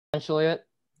Juliet.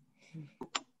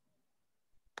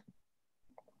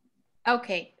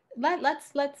 Okay,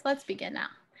 let's begin now.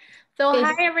 So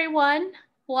hi everyone,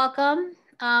 welcome.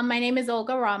 My name is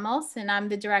Olga Ramos and I'm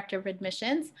the Director of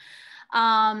Admissions.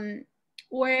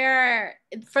 Where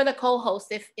for the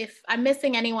co-host, if I'm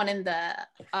missing anyone in the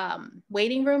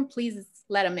waiting room, please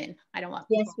let them in. I don't want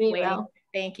people waiting. Will.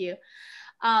 Thank you.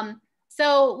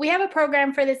 So we have a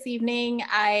program for this evening.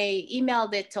 I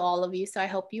emailed it to all of you, so I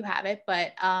hope you have it,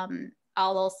 but I'll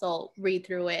also read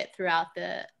through it throughout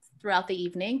the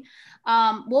evening.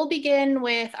 We'll begin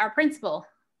with our principal,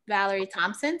 Valerie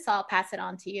Thompson, so I'll pass it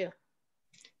on to you.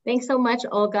 Thanks so much,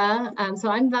 Olga. So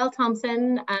I'm Val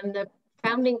Thompson. I'm the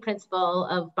founding principal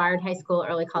of Bard High School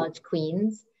Early College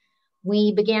Queens.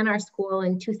 We began our school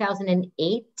in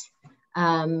 2008.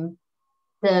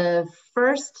 The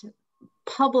first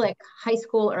public high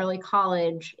school early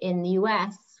college in the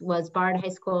US was Bard High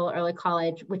School Early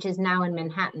College, which is now in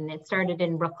Manhattan. It started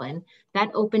in Brooklyn. That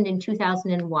opened in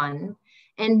 2001.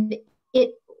 And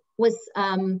it was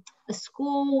a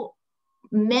school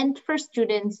meant for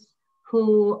students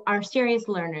who are serious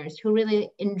learners, who really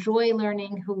enjoy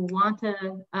learning, who want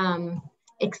to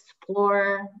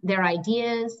explore their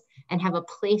ideas and have a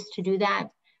place to do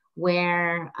that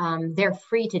where they're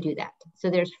free to do that. So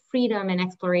there's freedom and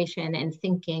exploration and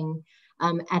thinking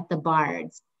at the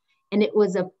Bards. And it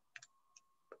was a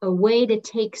way to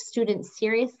take students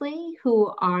seriously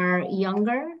who are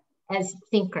younger as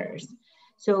thinkers.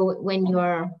 So when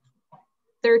you're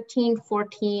 13,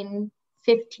 14,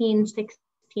 15,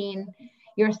 16,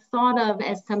 you're thought of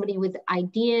as somebody with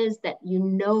ideas that you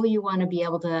want to be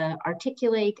able to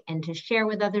articulate and to share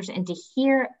with others and to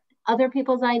hear other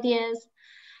people's ideas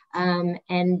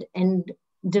and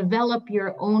develop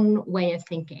your own way of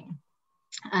thinking.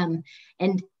 And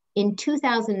in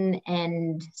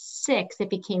 2006, it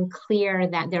became clear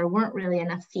that there weren't really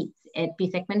enough seats at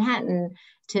BSEC Manhattan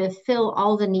to fill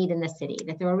all the need in the city,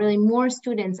 that there were really more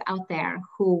students out there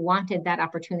who wanted that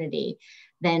opportunity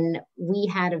than we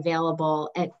had available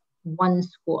at one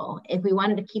school. If we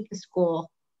wanted to keep the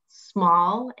school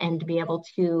small and to be able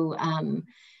to,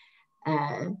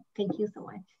 thank you so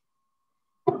much.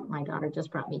 My daughter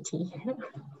just brought me tea.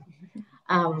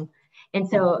 And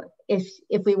so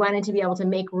if we wanted to be able to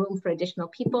make room for additional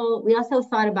people, we also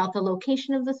thought about the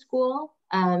location of the school.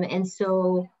 And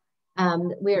so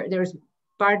there's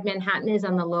Bard Manhattan is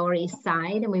on the Lower East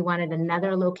Side, and we wanted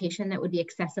another location that would be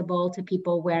accessible to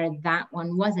people where that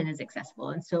one wasn't as accessible.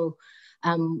 And so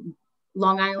Long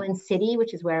Island City,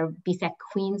 which is where BSEC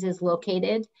Queens is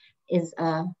located, is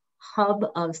a hub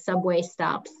of subway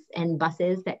stops and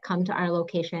buses that come to our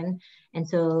location. And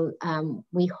so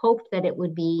we hoped that it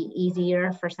would be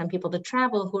easier for some people to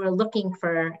travel who are looking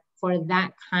for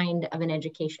that kind of an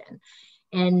education.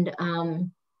 And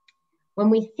when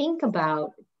we think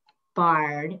about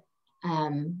Bard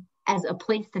as a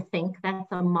place to think,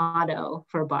 that's a motto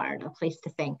for Bard, a place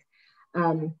to think.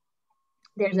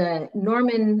 There's a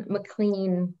Norman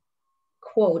Maclean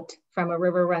quote from A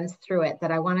River Runs Through It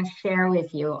that I want to share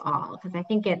with you all, because I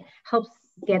think it helps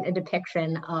get a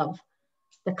depiction of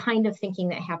the kind of thinking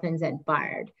that happens at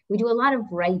Bard. We do a lot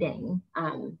of writing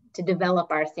to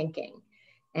develop our thinking.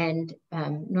 And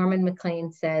Norman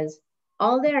Maclean says,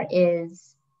 all there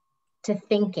is to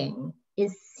thinking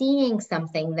is seeing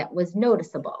something that was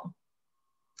noticeable,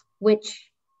 which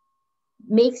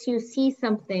makes you see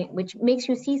something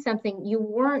you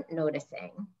weren't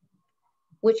noticing,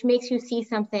 which makes you see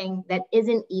something that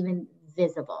isn't even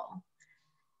visible.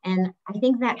 And I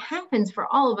think that happens for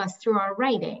all of us through our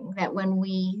writing, that when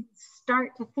we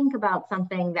start to think about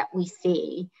something that we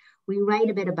see, we write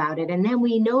a bit about it, and then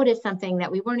we notice something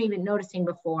that we weren't even noticing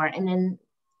before, and then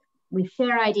we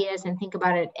share ideas and think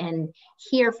about it and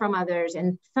hear from others,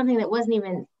 and something that wasn't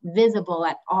even visible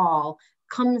at all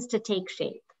comes to take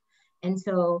shape. And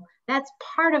so that's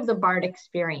part of the Bard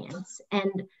experience.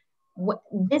 And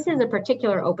this is a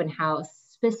particular open house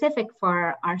specific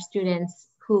for our students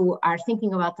who are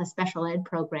thinking about the special ed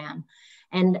program.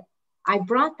 And I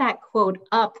brought that quote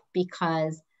up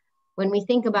because when we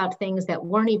think about things that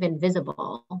weren't even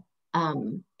visible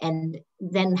and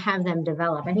then have them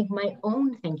develop, I think my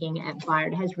own thinking at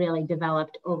Bard has really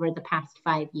developed over the past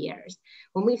 5 years.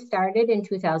 When we started in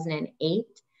 2008,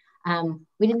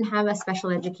 we didn't have a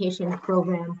special education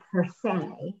program per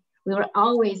se. We were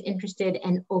always interested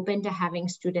and open to having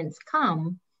students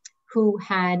come who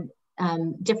had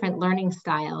different learning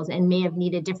styles and may have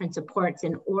needed different supports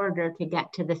in order to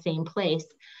get to the same place.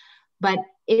 But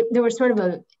there was sort of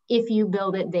a, if you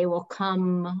build it, they will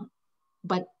come.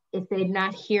 But if they're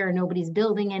not here, nobody's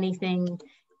building anything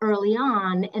early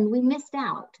on, and we missed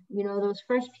out. You know, those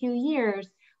first few years,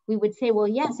 we would say, well,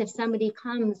 yes, if somebody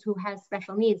comes who has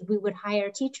special needs, we would hire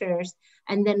teachers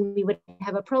and then we would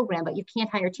have a program, but you can't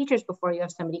hire teachers before you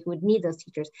have somebody who would need those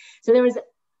teachers. So there was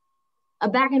a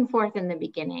back and forth in the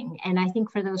beginning. And I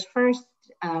think for those first,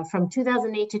 from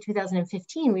 2008 to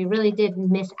 2015, we really did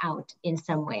miss out in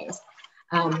some ways.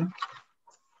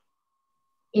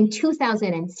 In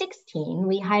 2016,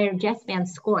 we hired Jess Van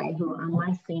Scoy, who on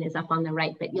my screen is up on the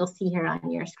right, but you'll see her on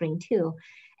your screen too.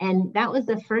 And that was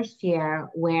the first year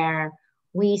where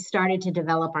we started to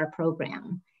develop our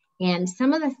program. And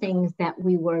some of the things that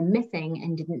we were missing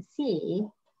and didn't see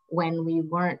when we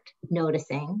weren't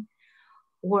noticing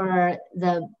were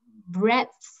the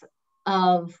breadth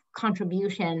of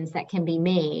contributions that can be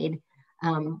made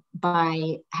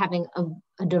by having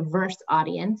a diverse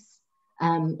audience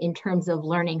in terms of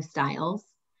learning styles,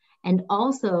 and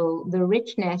also the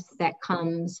richness that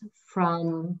comes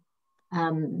from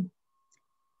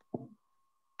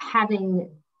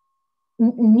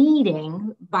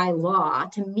needing by law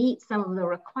to meet some of the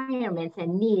requirements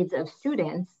and needs of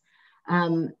students.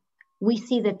 We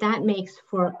see that that makes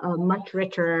for a much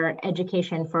richer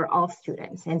education for all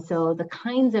students. And so the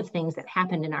kinds of things that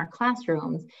happen in our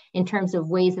classrooms in terms of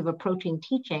ways of approaching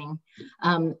teaching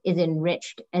is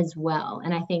enriched as well.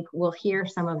 And I think we'll hear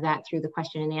some of that through the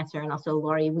question and answer, and also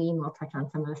Lori Ween will touch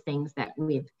on some of the things that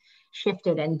we've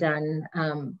shifted and done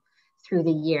through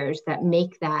the years that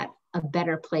make that a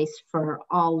better place for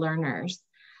all learners.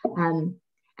 And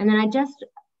then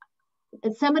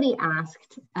somebody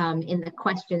asked in the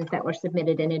questions that were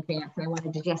submitted in advance, and I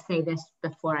wanted to just say this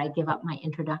before I give up my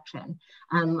introduction,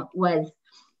 was,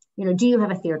 do you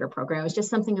have a theater program? It was just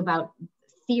something about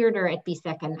theater at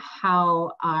BSEC and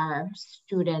how are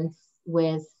students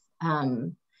with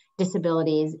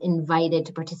disabilities invited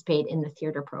to participate in the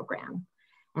theater program.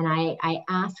 And I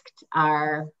asked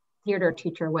our theater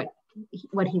teacher what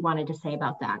he wanted to say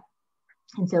about that.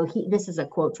 And so this is a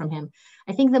quote from him.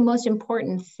 I think the most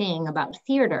important thing about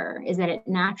theater is that it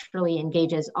naturally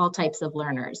engages all types of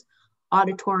learners: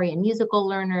 auditory and musical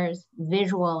learners,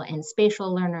 visual and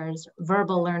spatial learners,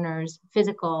 verbal learners,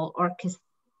 physical or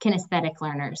kinesthetic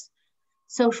learners,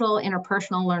 social,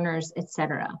 interpersonal learners,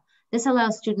 etc. This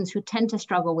allows students who tend to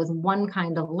struggle with one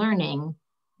kind of learning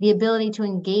the ability to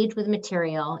engage with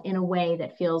material in a way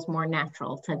that feels more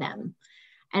natural to them.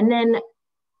 And then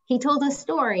he told a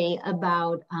story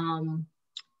about,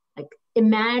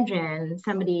 imagine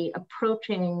somebody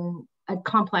approaching a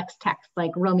complex text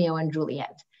like Romeo and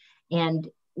Juliet. And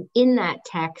in that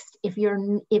text, if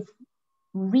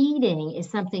reading is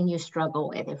something you struggle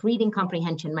with, if reading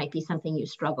comprehension might be something you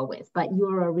struggle with, but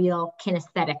you're a real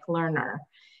kinesthetic learner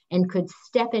and could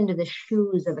step into the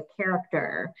shoes of a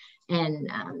character and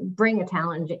bring a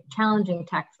challenging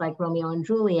text like Romeo and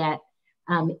Juliet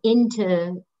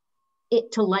into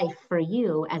it to life for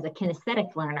you as a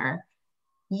kinesthetic learner,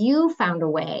 you found a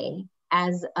way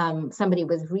as somebody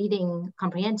with reading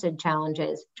comprehension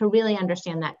challenges to really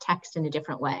understand that text in a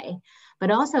different way.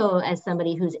 But also as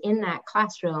somebody who's in that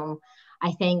classroom,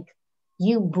 I think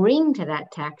you bring to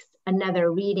that text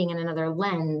another reading and another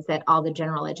lens that all the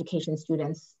general education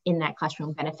students in that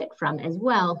classroom benefit from as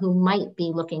well, who might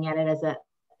be looking at it as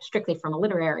strictly from a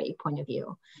literary point of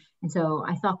view. And so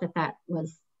I thought that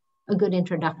was a good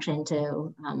introduction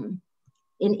to,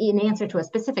 in answer to a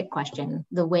specific question,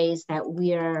 the ways that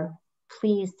we're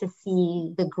pleased to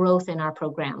see the growth in our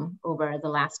program over the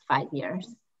last 5 years.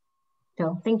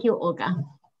 So thank you, Olga.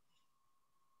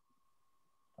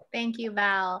 Thank you,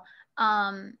 Val.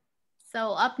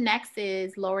 So up next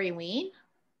is Lori Ween.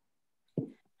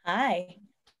 Hi,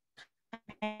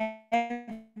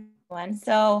 everyone.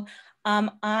 So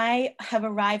I have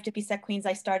arrived at BSEC Queens.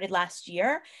 I started last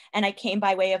year, and I came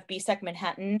by way of BSEC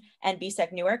Manhattan and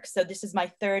BSEC Newark. So this is my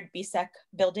third BSEC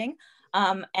building.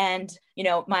 And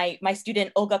my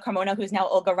student Olga Carmona, who's now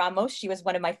Olga Ramos, she was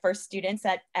one of my first students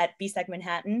at BSEC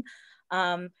Manhattan.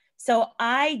 So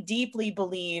I deeply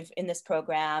believe in this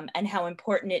program and how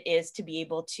important it is to be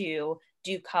able to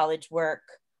do college work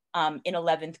in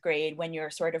 11th grade when you're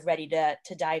sort of ready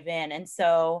to dive in. And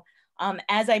so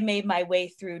as I made my way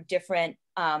through different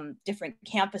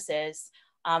campuses,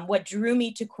 what drew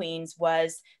me to Queens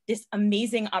was this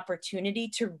amazing opportunity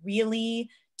to really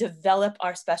develop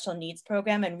our special needs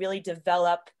program and really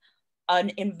develop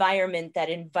an environment that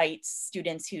invites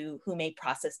students who may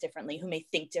process differently, who may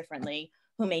think differently,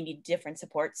 who may need different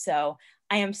support. So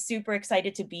I am super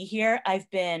excited to be here. I've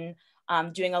been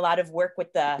doing a lot of work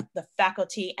with the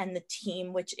faculty and the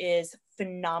team, which is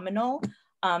phenomenal.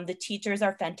 The teachers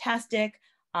are fantastic.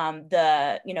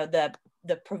 The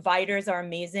providers are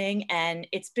amazing. And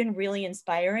it's been really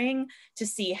inspiring to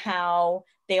see how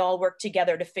they all work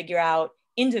together to figure out,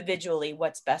 individually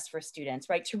what's best for students,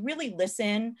 right? To really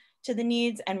listen to the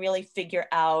needs and really figure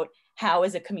out how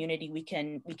as a community we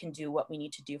can do what we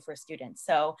need to do for students.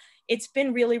 So it's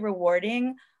been really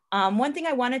rewarding. One thing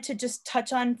I wanted to just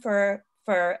touch on for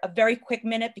a very quick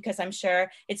minute, because I'm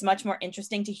sure it's much more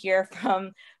interesting to hear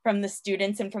from the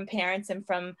students and from parents and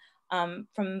from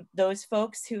those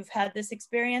folks who've had this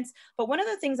experience. But one of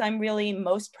the things I'm really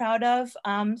most proud of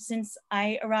since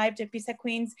I arrived at BSEC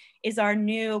Queens is our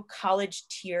new college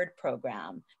tiered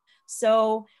program.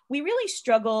 So we really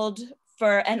struggled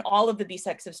and all of the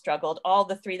BSECs have struggled, all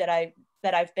the three that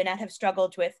I've been at have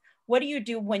struggled with, what do you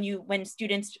do when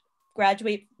students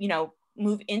graduate,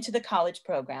 move into the college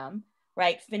program,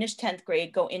 right? Finish 10th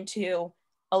grade, go into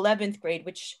 11th grade,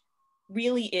 which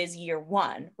really is year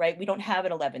one, right? We don't have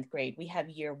an 11th grade, we have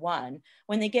year one.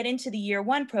 When they get into the year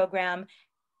one program,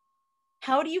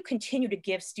 how do you continue to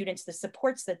give students the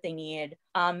supports that they need,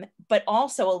 but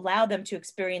also allow them to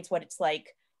experience what it's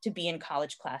like to be in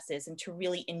college classes and to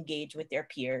really engage with their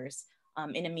peers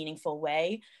in a meaningful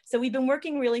way? So we've been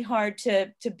working really hard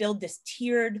to build this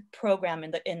tiered program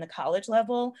in the college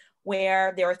level,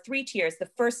 where there are 3 tiers. The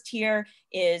first tier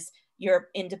is you're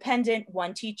independent,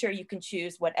 one teacher, you can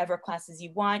choose whatever classes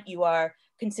you want. You are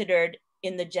considered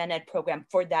in the gen ed program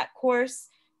for that course.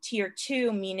 Tier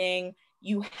 2, meaning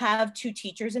you have 2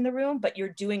 teachers in the room, but you're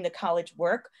doing the college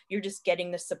work. You're just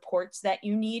getting the supports that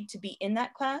you need to be in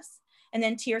that class. And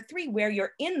then tier 3, where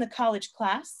you're in the college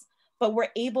class, but we're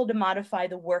able to modify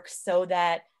the work so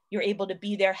that you're able to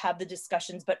be there, have the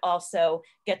discussions, but also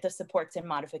get the supports and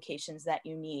modifications that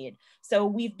you need. So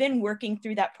we've been working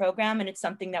through that program, and it's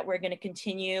something that we're going to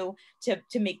continue to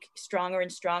make stronger and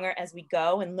stronger as we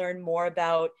go and learn more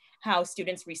about how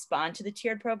students respond to the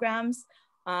tiered programs.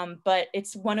 But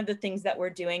it's one of the things that we're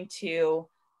doing to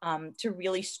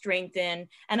really strengthen.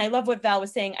 And I love what Val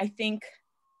was saying. I think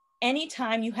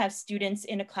anytime you have students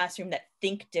in a classroom that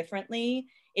think differently,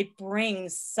 it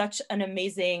brings such an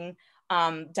amazing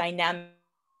dynamic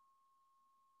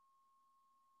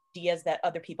ideas that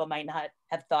other people might not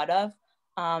have thought of.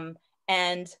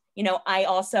 And, I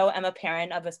also am a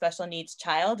parent of a special needs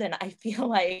child, and I feel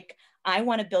like I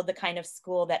want to build the kind of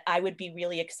school that I would be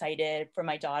really excited for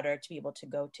my daughter to be able to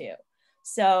go to.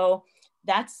 So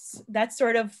that's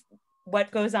sort of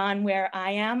what goes on where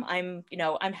I am.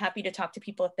 I'm happy to talk to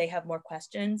people if they have more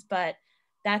questions, but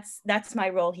that's my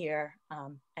role here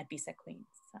at BSEC Queens.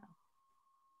 So.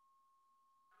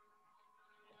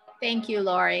 Thank you,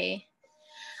 Lori.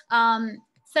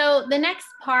 So the next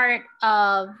part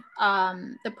of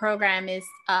the program is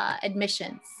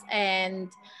admissions.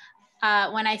 And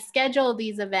when I scheduled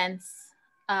these events,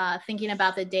 thinking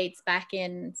about the dates back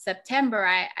in September,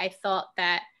 I thought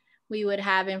that we would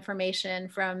have information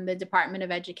from the Department of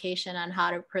Education on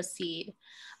how to proceed.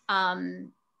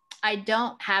 I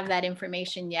don't have that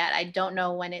information yet. I don't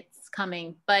know when it's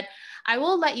coming, but I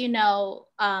will let you know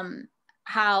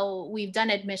how we've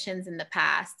done admissions in the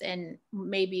past and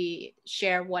maybe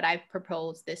share what I've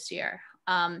proposed this year.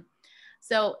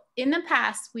 So in the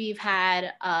past, we've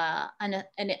had an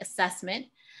assessment,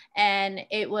 and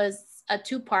it was a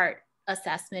 2-part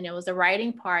assessment. It was a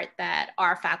writing part that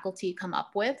our faculty come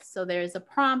up with. So there's a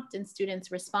prompt and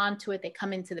students respond to it. They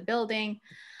come into the building,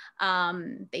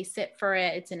 they sit for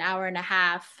it. It's an hour and a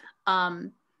half.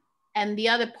 And the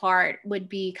other part would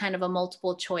be kind of a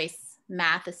multiple choice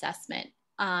math assessment.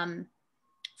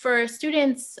 For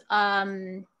students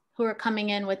who are coming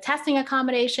in with testing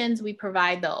accommodations, we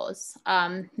provide those,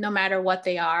 no matter what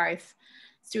they are. If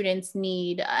students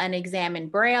need an exam in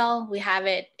Braille, we have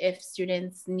it. If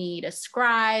students need a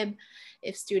scribe,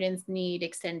 if students need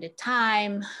extended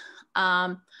time,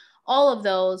 all of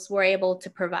those we're able to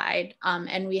provide.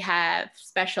 And we have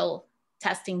special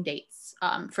testing dates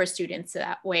for students, so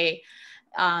that way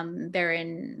they're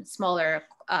in smaller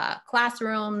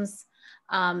classrooms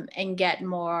and get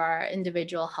more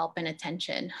individual help and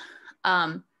attention.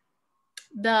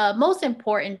 The most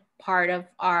important part of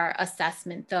our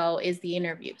assessment, though, is the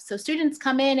interview. So students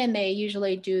come in and they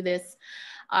usually do this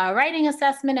writing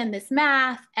assessment and this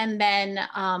math, and then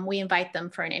we invite them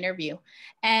for an interview.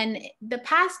 And the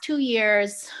past 2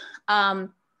 years,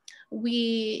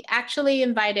 we actually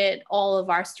invited all of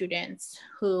our students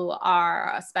who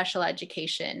are special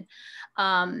education,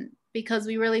 because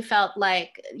we really felt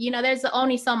like, there's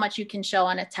only so much you can show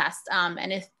on a test.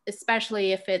 And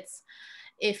especially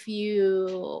if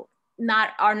you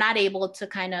are not able to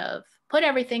kind of put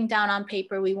everything down on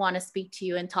paper, we want to speak to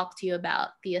you and talk to you about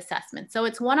the assessment. So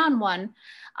it's one-on-one.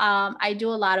 I do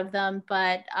a lot of them,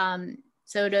 but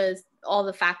so does all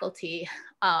the faculty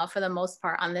for the most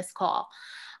part on this call.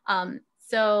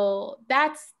 So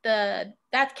that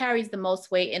carries the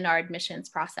most weight in our admissions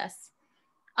process.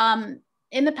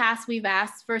 In the past, we've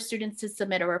asked for students to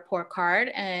submit a report card,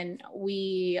 and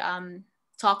we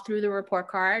talk through the report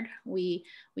card. We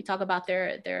talk about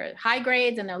their high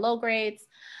grades and their low grades.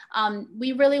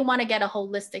 We really want to get a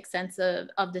holistic sense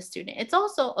of the student. It's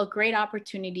also a great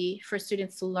opportunity for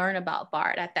students to learn about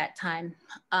BARD at that time.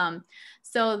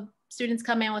 So students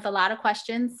come in with a lot of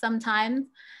questions sometimes.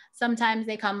 Sometimes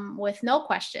they come with no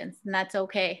questions, and that's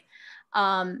okay.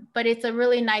 But it's a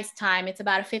really nice time. It's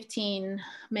about a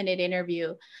 15-minute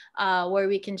interview where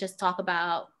we can just talk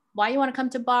about why you want to come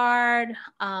to BARD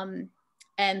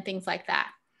and things like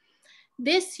that.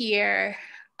 This year,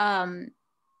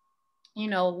 you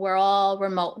know, we're all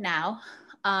remote now.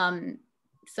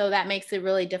 So that makes it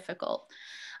really difficult.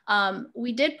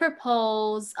 We did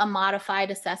propose a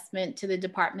modified assessment to the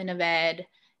Department of Ed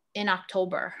in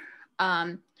October,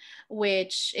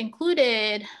 which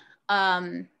included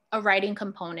a writing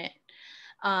component,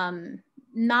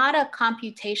 not a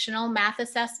computational math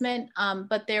assessment,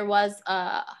 but there was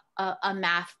a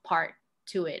math part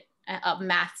to it, a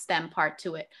math STEM part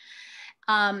to it.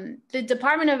 The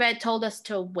Department of Ed told us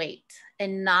to wait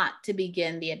and not to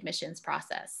begin the admissions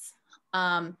process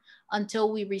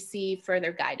until we receive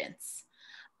further guidance.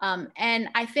 And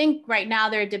I think right now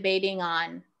they're debating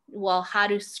on, well, how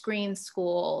do screen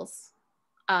schools,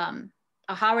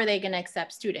 how are they going to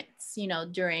accept students, you know,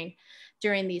 during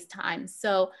these times?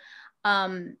 So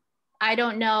I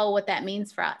don't know what that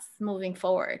means for us moving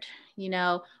forward. You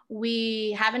know,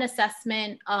 we have an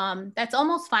assessment that's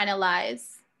almost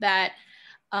finalized that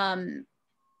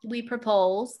we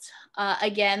proposed.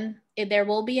 Again, there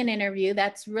will be an interview.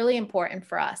 That's really important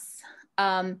for us.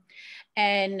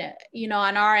 And, you know,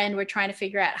 on our end, we're trying to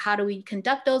figure out how do we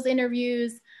conduct those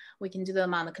interviews. We can do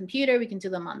them on the computer. We can do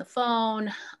them on the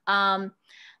phone,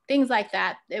 things like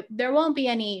that. There won't be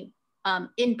any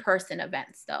in-person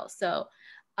events though. So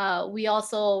we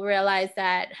also realize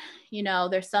that, you know,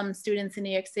 there's some students in New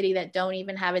York City that don't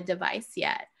even have a device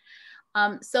yet.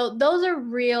 So those are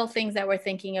real things that we're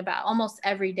thinking about almost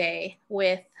every day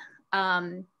with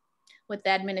the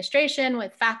administration,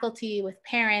 with faculty, with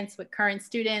parents, with current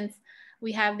students.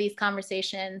 We have these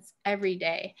conversations every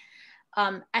day.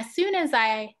 As soon as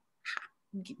I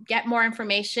get more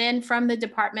information from the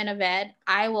Department of Ed,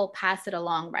 I will pass it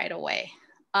along right away.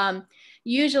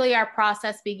 Usually our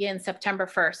process begins September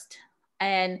 1st.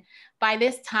 And by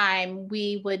this time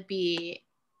we would be,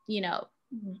 you know,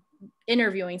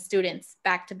 interviewing students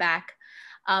back to back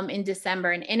in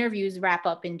December, and interviews wrap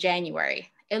up in January.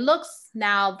 It looks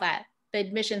now that the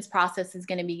admissions process is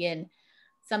going to begin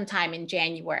sometime in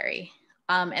January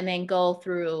and then go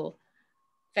through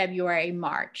February,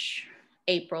 March,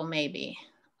 April, maybe.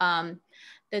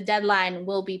 The deadline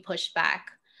will be pushed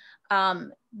back.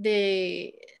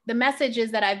 The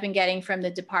messages that I've been getting from the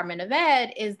Department of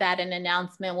Ed is that an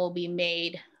announcement will be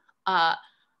made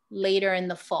later in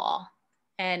the fall.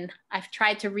 And I've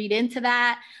tried to read into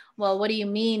that. Well, what do you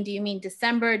mean? Do you mean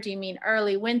December? Do you mean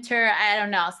early winter? I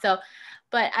don't know. So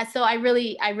I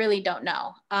really don't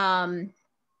know.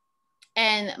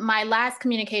 And my last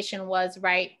communication was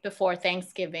right before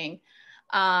Thanksgiving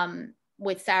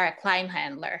with Sarah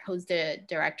Kleinhandler, who's the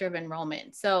director of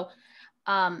enrollment. So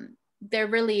there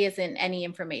really isn't any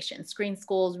information. Screen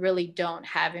schools really don't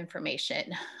have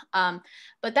information.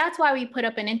 But that's why we put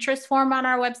up an interest form on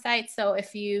our website. So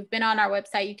if you've been on our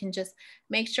website, you can just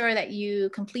make sure that you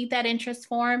complete that interest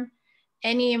form.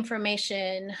 Any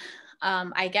information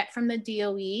I get from the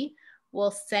DOE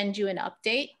will send you an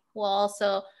update. We'll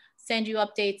also send you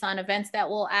updates on events that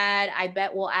we'll add. I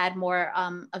bet we'll add more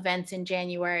events in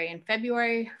January and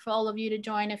February for all of you to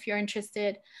join if you're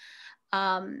interested.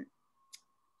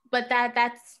 But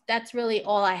that's really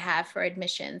all I have for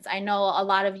admissions. I know a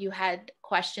lot of you had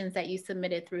questions that you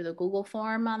submitted through the Google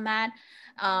form on that.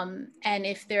 And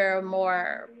if there are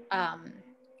more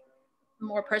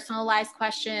personalized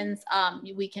questions,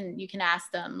 you can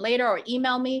ask them later or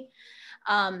email me.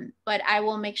 But I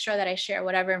will make sure that I share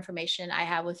whatever information I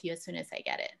have with you as soon as I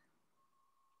get it.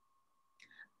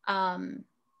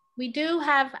 We do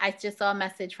have, I just saw a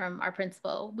message from our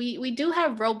principal. We do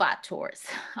have robot tours.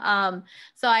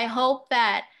 So I hope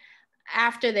that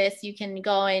after this, you can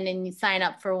go in and you sign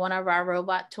up for one of our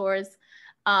robot tours.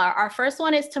 Our first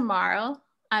one is tomorrow.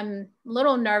 I'm a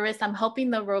little nervous. I'm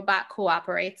hoping the robot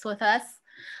cooperates with us.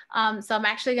 So I'm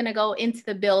actually gonna go into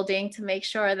the building to make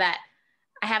sure that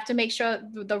I have to make sure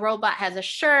the robot has a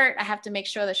shirt. I have to make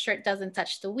sure the shirt doesn't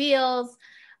touch the wheels.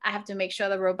 I have to make sure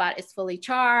the robot is fully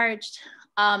charged.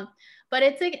 But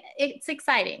it's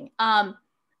exciting.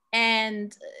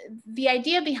 And the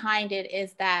idea behind it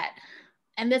is that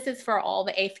and this is for all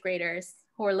the 8th graders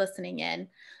who are listening in,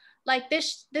 like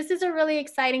this is a really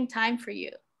exciting time for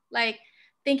you. Like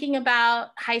thinking about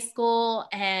high school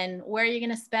and where you're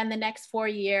gonna spend the next 4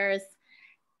 years.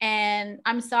 And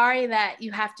I'm sorry that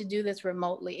you have to do this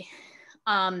remotely.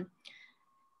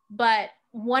 But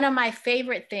one of my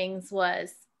favorite things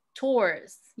was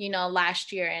tours, you know,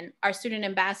 last year, and our student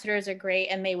ambassadors are great,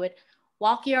 and they would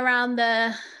walk you around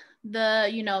the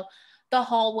you know, the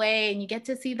hallway, and you get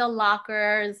to see the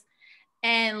lockers,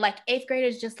 and like 8th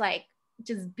graders just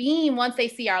beam once they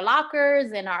see our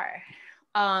lockers and our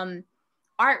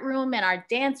art room and our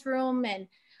dance room. And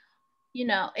you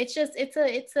know, it's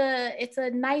a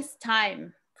nice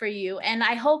time for you, and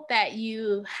I hope that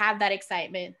you have that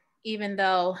excitement even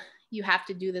though you have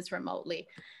to do this remotely.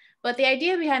 But the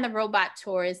idea behind the robot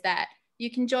tour is that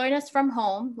you can join us from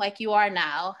home like you are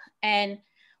now, and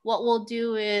what we'll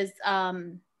do is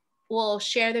we'll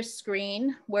share the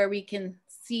screen where we can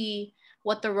see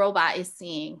what the robot is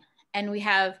seeing. And we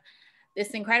have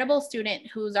this incredible student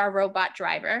who's our robot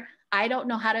driver. I don't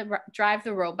know how to drive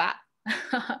the robot.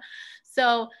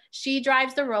 So she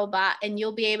drives the robot, and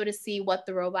you'll be able to see what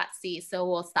the robot sees. So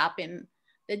we'll stop in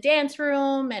the dance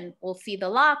room, and we'll see the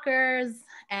lockers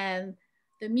and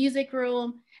the music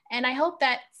room. And I hope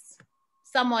that's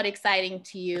somewhat exciting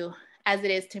to you as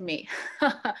it is to me.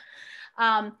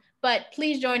 But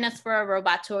please join us for our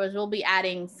robot tours. We'll be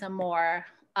adding some more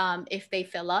if they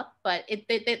fill up, but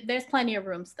there's plenty of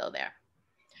room still there.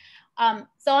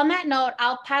 So on that note,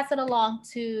 I'll pass it along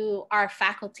to our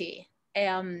faculty.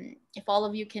 If all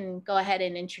of you can go ahead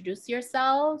and introduce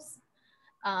yourselves,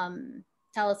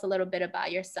 tell us a little bit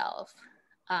about yourself.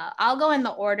 I'll go in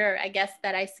the order, I guess,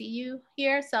 that I see you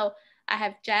here. So I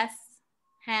have Jess,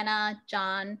 Hannah,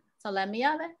 John,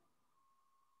 Solemia.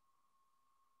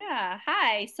 Yeah,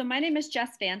 hi. So my name is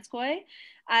Jess Vanskoy.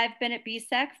 I've been at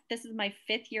BSEC. This is my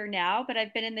 5th year now, but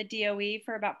I've been in the DOE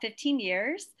for about 15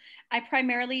 years. I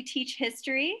primarily teach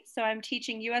history. So I'm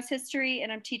teaching US history,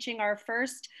 and I'm teaching our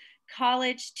first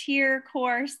college tier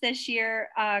course this year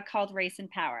called Race and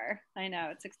Power. I know,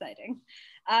 it's exciting.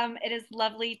 It is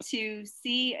lovely to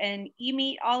see and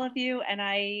e-meet all of you, and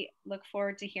I look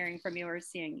forward to hearing from you or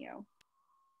seeing you.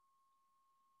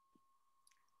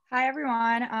 Hi,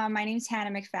 everyone. My name is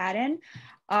Hannah McFadden.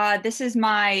 This is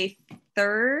my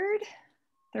third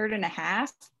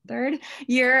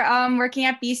year working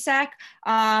at BSEC.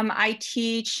 I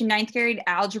teach 9th grade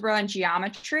algebra and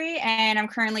geometry, and I'm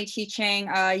currently teaching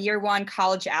a year 1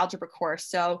 college algebra course.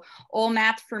 So all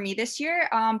math for me this year,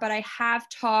 but I have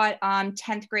taught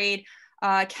 10th grade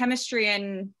chemistry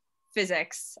and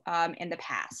physics in the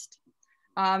past.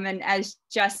 And as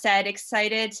Jess said,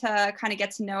 excited to kind of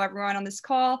get to know everyone on this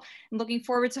call, and looking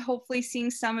forward to hopefully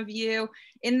seeing some of you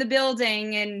in the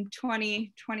building in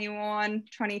 2021,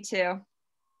 22.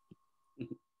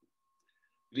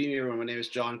 Good evening, everyone. My name is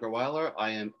John Gerweiler.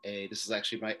 This is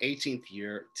actually my 18th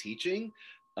year teaching.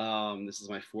 This is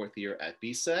my 4th year at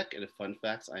BSEC, and a fun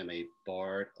fact, I'm a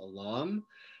Bard alum.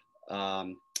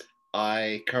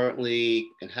 I currently,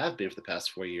 and have been for the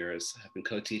past 4 years, have been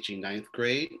co-teaching 9th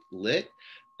grade Lit.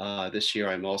 This year,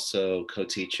 I'm also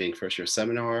co-teaching first year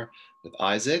seminar with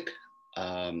Isaac.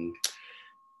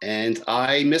 And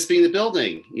I miss being in the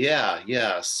building.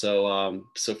 Yeah. So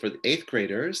for the 8th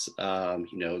graders,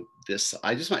 you know,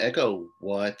 I just want to echo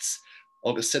what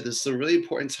Olga said. This is a really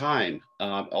important time,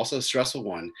 also a stressful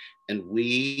one. And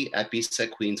we at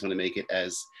BSEC Queens want to make it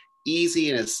as easy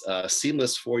and as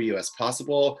seamless for you as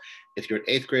possible. If you're an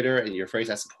 8th grader and you're afraid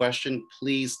to ask a question,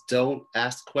 please don't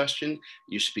ask the question.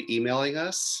 You should be emailing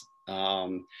us,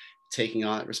 taking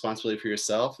on responsibility for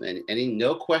yourself. And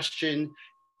no question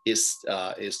is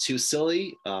too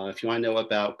silly. If you want to know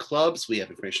about clubs, we have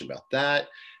information about that.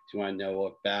 If you want to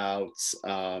know about,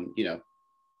 you know,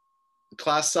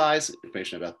 class size,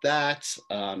 information about that.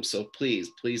 So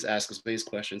please ask as many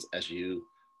questions as you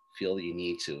feel you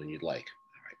need to and you'd like.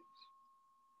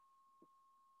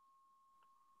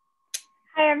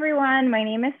 Hi, everyone. My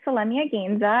name is Solemia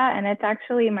Gainza, and it's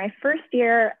actually my first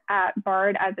year at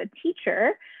Bard as a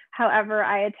teacher. However,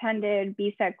 I attended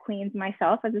BSEC Queens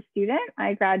myself as a student.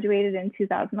 I graduated in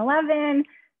 2011.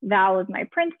 Val was my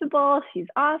principal. She's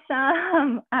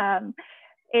awesome.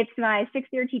 It's my 6th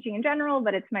year teaching in general,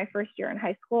 but it's my first year in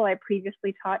high school. I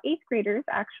previously taught 8th graders,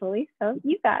 actually. So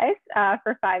you guys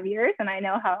for 5 years, and I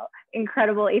know how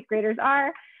incredible 8th graders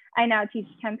are. I now teach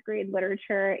 10th grade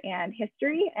literature and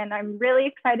history, and I'm really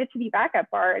excited to be back at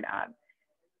Bard.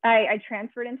 I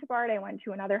transferred into Bard. I went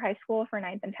to another high school for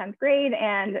 9th and 10th grade,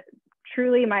 and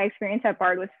truly my experience at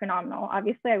Bard was phenomenal.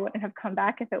 Obviously, I wouldn't have come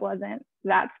back if it wasn't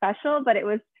that special, but it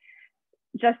was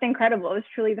just incredible. It was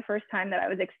truly the first time that I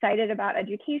was excited about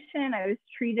education. I was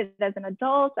treated as an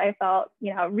adult. I felt,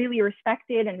 you know, really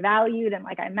respected and valued and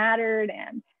like I mattered.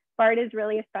 And BARD is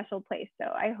really a special place. So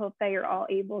I hope that you're all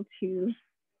able to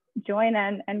join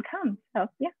and come. So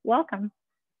yeah, welcome.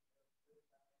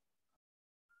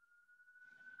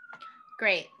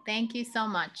 Great. Thank you so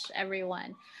much,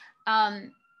 everyone.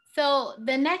 So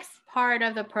the next part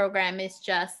of the program is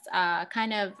just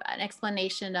kind of an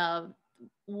explanation of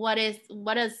what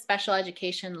does special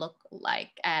education look like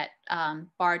at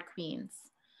BARD Queens.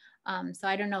 So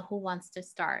I don't know who wants to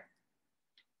start.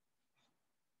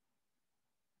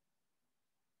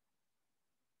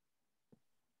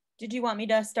 Did you want me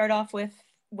to start off with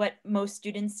what most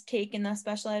students take in the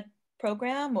special ed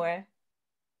program, or?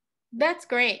 That's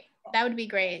great. That would be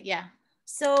great, yeah.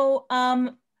 So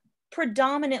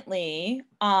predominantly,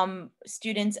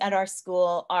 students at our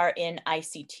school are in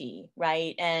ICT,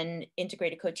 right? And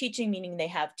integrated co-teaching, meaning they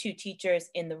have 2 teachers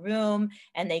in the room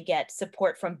and they get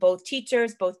support from both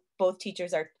teachers. Both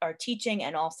teachers are teaching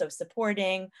and also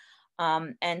supporting.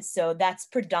 And so that's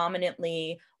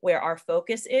predominantly where our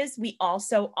focus is. We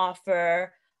also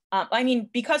offer, I mean,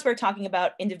 because we're talking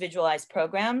about individualized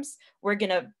programs, we're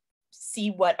gonna see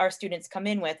what our students come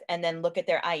in with and then look at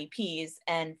their IEPs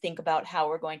and think about how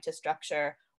we're going to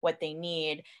structure what they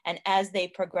need. And as they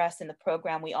progress in the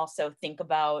program, we also think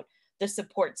about the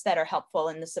supports that are helpful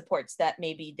and the supports that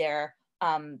maybe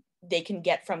they can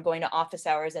get from going to office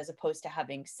hours as opposed to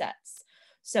having sets.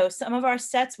 So some of our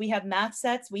sets, we have math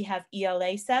sets, we have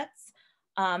ELA sets.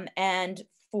 And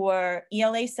for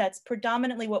ELA sets,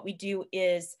 predominantly what we do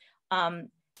is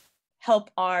help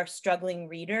our struggling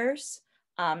readers.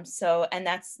 And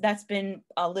that's been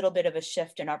a little bit of a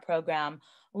shift in our program.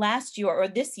 Last year or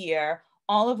this year,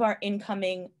 all of our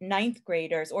incoming 9th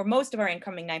graders, or most of our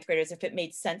incoming 9th graders, if it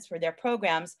made sense for their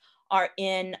programs, are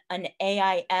in an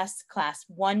AIS class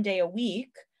 1 day a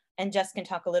week. And Jess can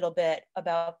talk a little bit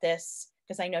about this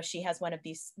because I know she has one of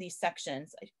these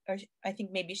sections. I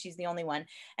think maybe she's the only one.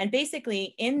 And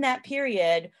basically in that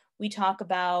period, we talk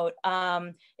about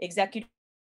executive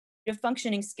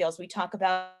functioning skills. We talk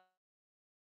about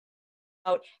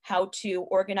how to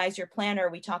organize your planner.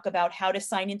 We talk about how to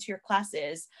sign into your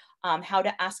classes, how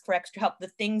to ask for extra help, the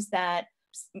things that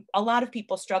a lot of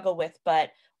people struggle with,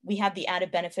 but we have the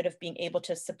added benefit of being able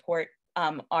to support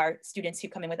our students who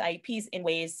come in with IEPs in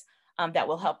ways that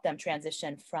will help them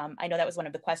transition from, I know that was one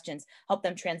of the questions, help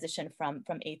them transition from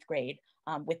 8th grade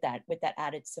with that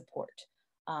added support.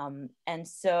 And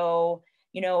so,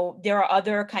 you know, there are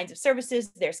other kinds of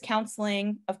services. There's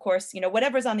counseling, of course, you know,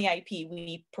 whatever's on the IEP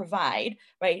we provide,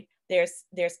 right? There's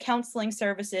counseling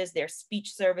services, there's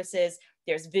speech services,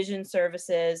 there's vision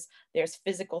services, there's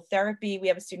physical therapy. We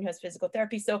have a student who has physical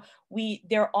therapy. So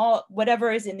they're all,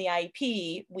 whatever is in the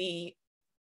IEP, we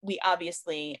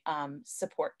obviously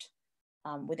support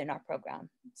within our program.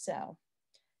 So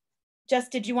Jess,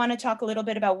 did you want to talk a little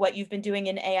bit about what you've been doing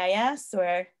in AIS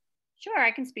or? Sure,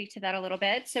 I can speak to that a little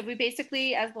bit. So we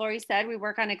basically, as Lori said, we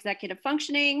work on executive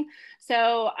functioning.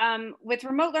 So with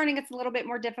remote learning, it's a little bit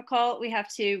more difficult. We have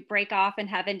to break off and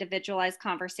have individualized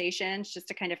conversations just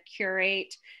to kind of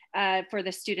curate for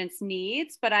the students'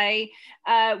 needs. But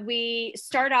we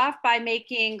start off by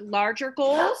making larger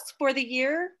goals for the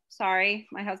year. Sorry,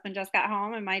 my husband just got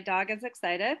home and my dog is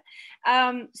excited.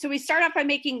 So we start off by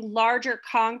making larger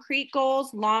concrete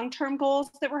goals, long-term goals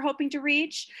that we're hoping to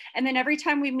reach. And then every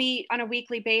time we meet on a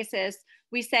weekly basis,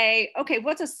 we say, okay,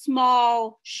 what's a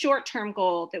small short-term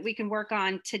goal that we can work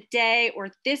on today or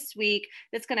this week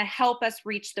that's going to help us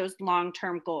reach those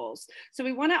long-term goals? So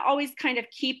we want to always kind of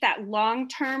keep that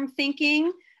long-term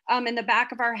thinking in the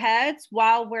back of our heads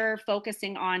while we're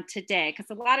focusing on today.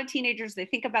 Because a lot of teenagers, they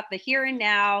think about the here and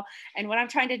now. And what I'm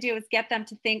trying to do is get them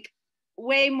to think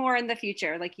way more in the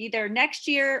future, like either next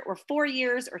year or 4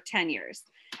 years or 10 years.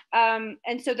 And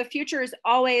so the future is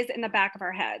always in the back of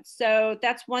our heads. So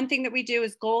that's one thing that we do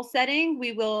is goal setting.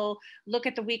 We will look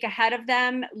at the week ahead of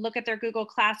them, look at their Google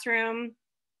Classroom,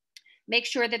 make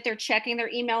sure that they're checking their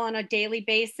email on a daily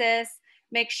basis,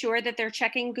 make sure that they're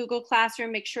checking Google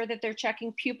Classroom, make sure that they're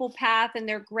checking Pupil Path and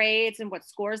their grades and what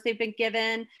scores they've been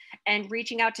given, and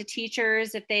reaching out to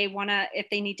teachers if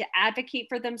they need to advocate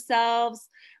for themselves.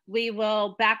 We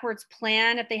will backwards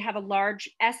plan if they have a large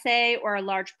essay or a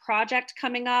large project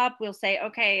coming up. We'll say,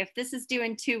 okay, if this is due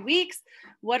in 2 weeks,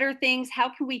 what are things, how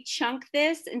can we chunk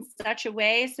this in such a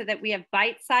way so that we have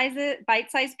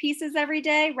bite-sized pieces every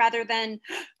day rather than,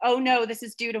 oh no, this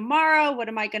is due tomorrow. What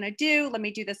am I gonna do? Let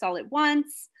me do this all at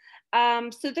once.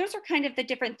 So those are kind of the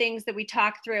different things that we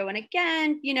talk through. And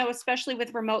again, you know, especially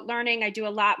with remote learning, I do a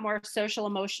lot more social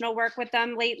emotional work with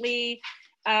them lately.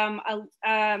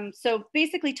 So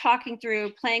basically talking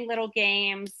through, playing little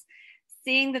games,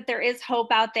 seeing that there is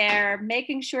hope out there,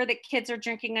 making sure that kids are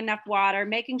drinking enough water,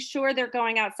 making sure they're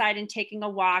going outside and taking a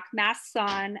walk, masks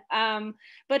on.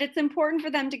 But it's important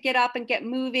for them to get up and get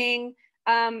moving,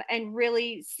 and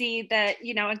really see that,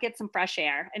 you know, and get some fresh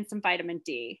air and some vitamin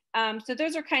D. So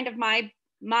those are kind of my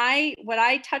what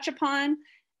I touch upon,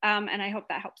 and I hope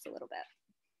that helps a little bit.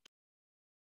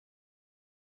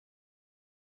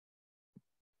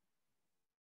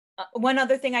 One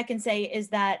other thing I can say is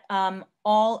that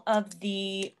all of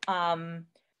the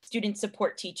student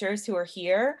support teachers who are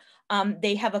here,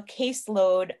 they have a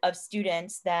caseload of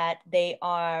students that they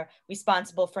are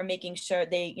responsible for making sure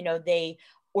they, you know, they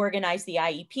organize the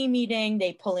IEP meeting,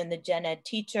 they pull in the gen ed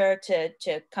teacher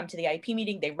to come to the IEP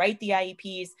meeting, they write the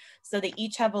IEPs. So they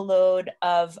each have a load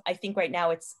of, I think right now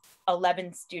it's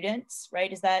 11 students,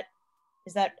 right? Is that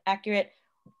accurate?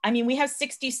 I mean, we have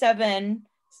 67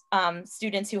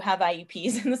 students who have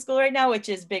IEPs in the school right now, which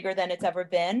is bigger than it's ever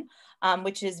been,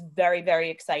 which is very, very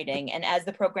exciting. And as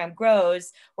the program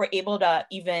grows, we're able to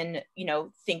even, you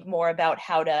know, think more about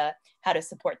how to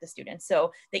support the students.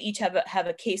 So they each have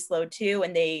a caseload too,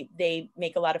 and they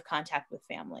make a lot of contact with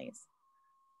families.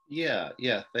 Yeah,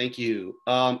 thank you.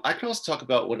 I can also talk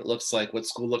about what it looks like, what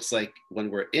school looks like when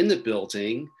we're in the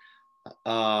building.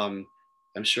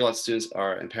 I'm sure a lot of students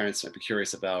and parents might be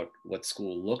curious about what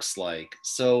school looks like.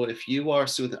 So if you are a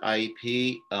student with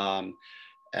IEP,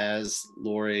 as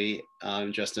Lori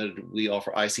just noted, we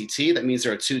offer ICT. That means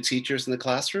there are 2 teachers in the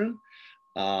classroom.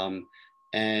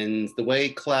 And the way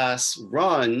class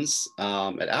runs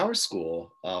at our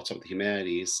school, I'll talk about the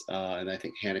humanities, and I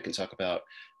think Hannah can talk about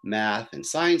math and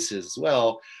sciences as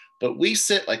well. But we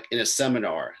sit like in a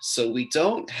seminar. So we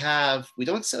don't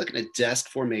sit like in a desk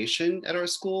formation at our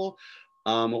school.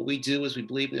 What we do is we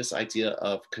believe in this idea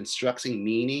of constructing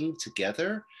meaning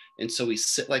together. And so we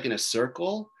sit like in a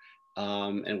circle,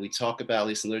 and we talk about, at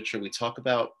least in literature, we talk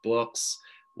about books,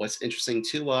 what's interesting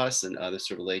to us, and this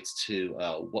sort of relates to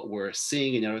what we're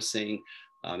seeing and noticing.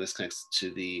 This connects to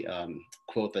the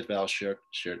quote that Val shared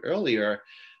earlier.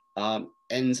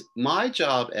 And my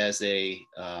job as a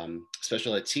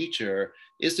special ed teacher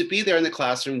is to be there in the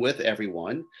classroom with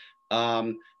everyone.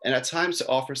 And at times to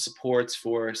offer supports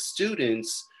for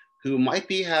students who might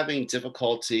be having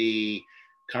difficulty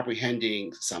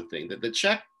comprehending something.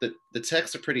 The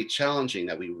texts are pretty challenging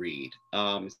that we read.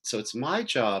 So it's my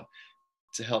job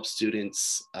to help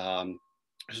students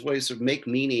ways to make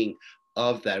meaning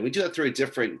of that. We do that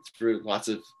through lots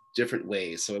of different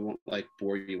ways, so I won't like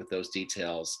bore you with those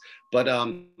details. But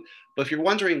if you're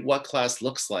wondering what class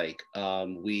looks like,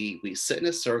 we sit in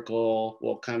a circle,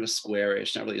 well, kind of a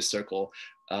square-ish, not really a circle,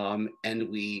 and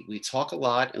we talk a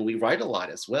lot and we write a lot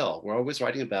as well. We're always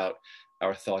writing about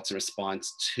our thoughts in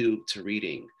response to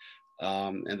reading.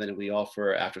 And then we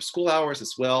offer after school hours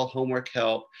as well, homework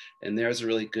help, and there's a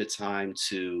really good time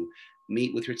to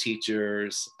meet with your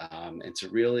teachers and to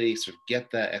really sort of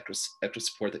get that extra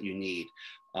support that you need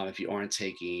if you aren't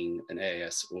taking an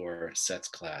AIS or SETS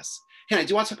class. Hannah, do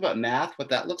you want to talk about math, what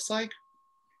that looks like?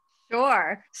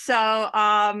 Sure. So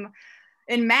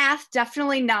in math,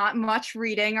 definitely not much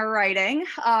reading or writing.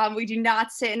 We do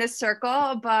not sit in a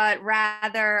circle, but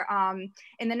rather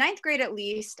in the 9th grade at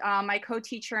least, my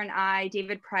co-teacher and I,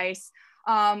 David Price,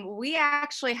 we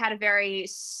actually had a very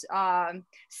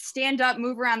stand up,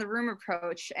 move around the room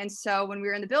approach. And so when we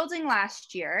were in the building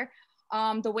last year,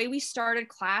 the way we started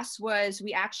class was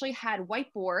we actually had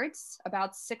whiteboards,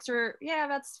 about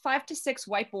 5 to 6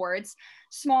 whiteboards,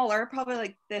 smaller, probably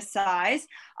like this size.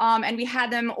 And we had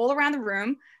them all around the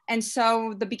room. And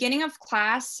so the beginning of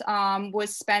class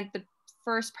was spent the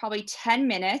first probably 10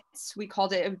 minutes, we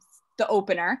called it the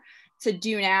opener, to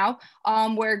do now,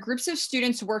 where groups of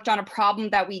students worked on a problem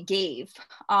that we gave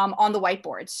on the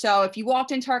whiteboard. So if you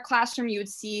walked into our classroom, you would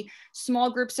see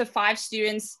small groups of 5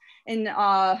 students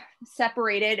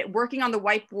separated, working on the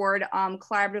whiteboard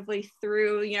collaboratively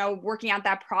through, working out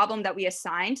that problem that we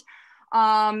assigned.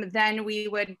 Then we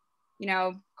would,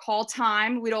 call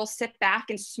time. We'd all sit back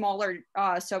in smaller.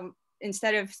 So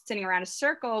instead of sitting around a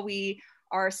circle, we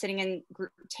are sitting in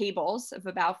group tables of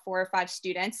about 4 or 5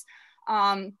 students.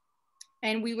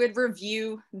 And we would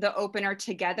review the opener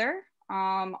together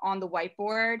on the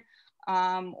whiteboard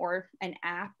or an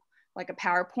app like a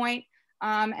PowerPoint.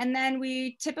 And then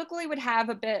we typically would have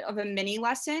a bit of a mini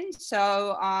lesson.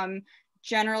 So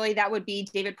generally that would be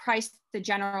David Price, the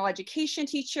general education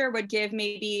teacher, would give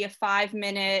maybe a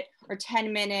 5-minute or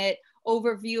 10-minute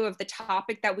overview of the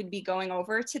topic that we'd be going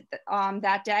over to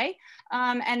that day.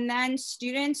 And then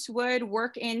students would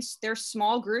work in their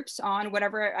small groups on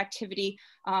whatever activity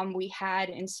we had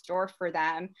in store for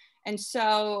them. And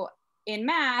so in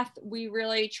math, we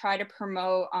really try to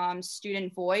promote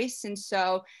student voice. And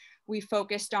so we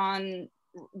focused on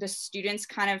the students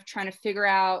kind of trying to figure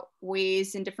out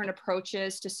ways and different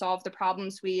approaches to solve the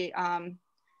problems we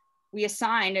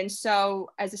assigned. And so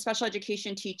as a special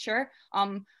education teacher,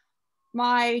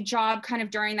 my job kind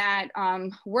of during that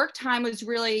work time was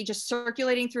really just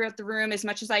circulating throughout the room as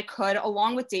much as I could,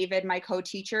 along with David, my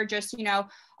co-teacher, just, you know,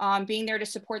 being there to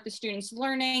support the students'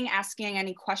 learning, asking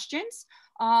any questions.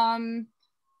 And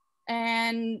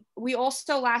we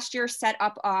also last year set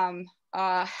up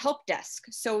a help desk.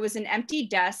 So it was an empty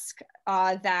desk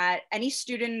that any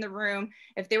student in the room,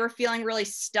 if they were feeling really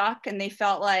stuck and they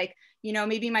felt like, you know,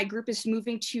 maybe my group is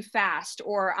moving too fast,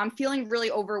 or I'm feeling really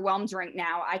overwhelmed right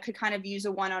now, I could kind of use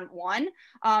a one-on-one.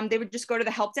 They would just go to the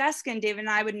help desk and David and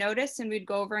I would notice, and we'd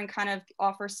go over and kind of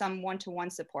offer some one-to-one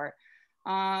support.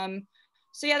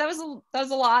 So yeah, that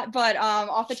was a lot, but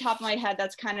off the top of my head,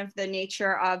 that's kind of the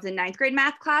nature of the 9th grade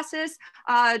math classes.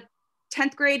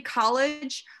 10th grade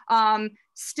college,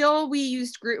 still we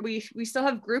used group, we still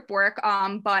have group work,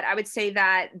 but I would say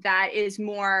that that is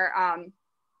more,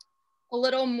 a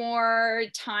little more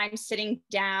time sitting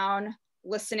down,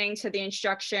 listening to the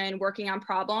instruction, working on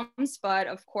problems. But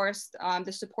of course,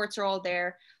 the supports are all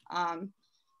there. I'll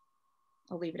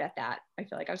leave it at that. I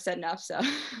feel like I've said enough, so.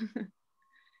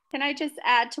 Can I just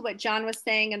add to what John was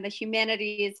saying in the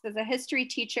humanities? As a history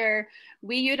teacher,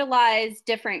 we utilize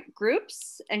different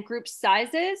groups and group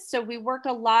sizes. So we work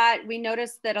a lot. We know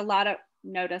that a lot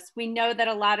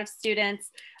of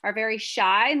students are very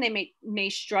shy and they may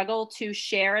struggle to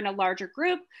share in a larger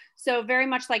group. So very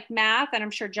much like math, and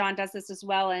I'm sure John does this as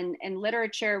well in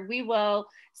literature, we will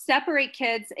separate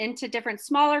kids into different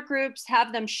smaller groups,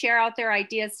 have them share out their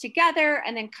ideas together,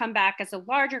 and then come back as a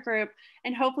larger group.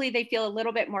 And hopefully they feel a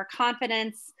little bit more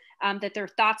confidence that their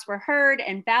thoughts were heard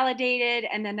and validated,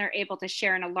 and then they're able to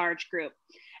share in a large group.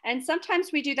 And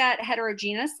sometimes we do that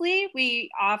heterogeneously.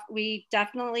 We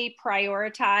definitely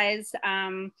prioritize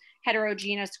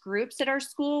heterogeneous groups at our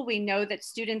school. We know that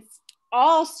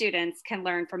all students can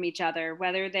learn from each other,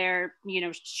 whether they're, you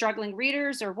know, struggling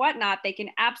readers or whatnot. They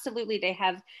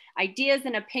have ideas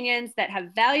and opinions that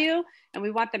have value, and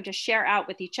we want them to share out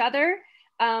with each other.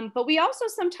 But we also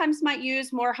sometimes might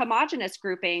use more homogenous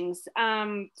groupings.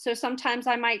 So sometimes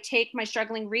I might take my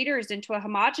struggling readers into a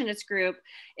homogenous group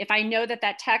if I know that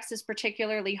that text is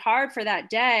particularly hard for that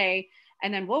day,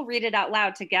 and then we'll read it out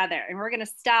loud together. And we're gonna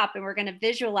stop and we're gonna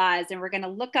visualize and we're gonna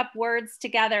look up words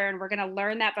together and we're gonna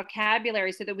learn that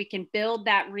vocabulary so that we can build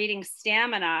that reading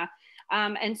stamina.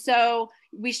 And so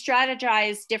we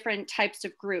strategize different types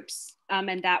of groups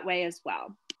in that way as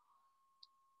well.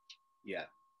 Yeah.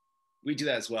 We do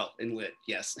that as well in Lit,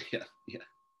 yes, yeah.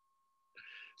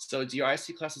 So do your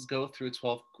IC classes go through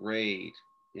 12th grade?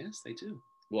 Yes, they do.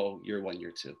 Well, year 1,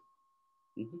 year 2.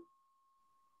 Mm-hmm.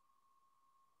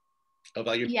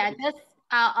 About your— Yeah,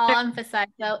 I'll emphasize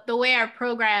the way our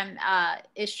program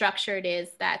is structured is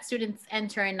that students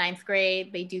enter in 9th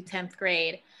grade, they do 10th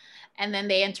grade, and then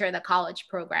they enter the college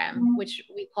program, which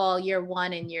we call year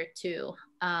 1 and year 2.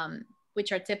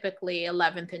 Which are typically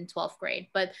 11th and 12th grade.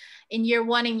 But in year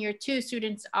 1 and year 2,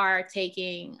 students are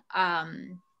taking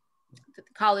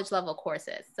college level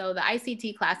courses. So the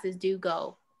ICT classes do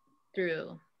go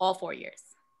through all 4 years.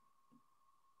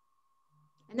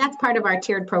 And that's part of our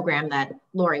tiered program that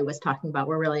Lori was talking about.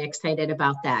 We're really excited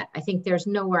about that. I think there's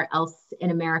nowhere else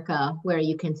in America where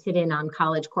you can sit in on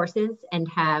college courses and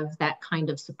have that kind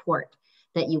of support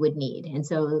that you would need. And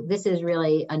so this is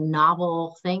really a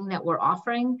novel thing that we're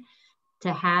offering,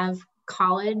 to have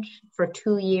college for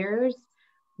 2 years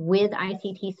with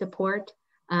ICT support,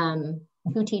 2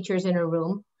 teachers in a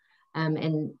room.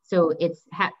 And so it's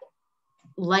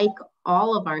like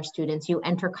all of our students, you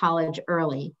enter college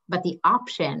early, but the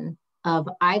option of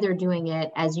either doing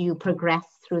it as you progress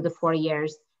through the 4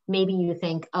 years, maybe you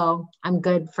think, oh, I'm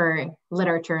good for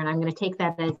literature and I'm going to take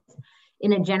that as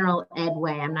in a general ed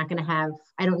way.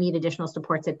 I don't need additional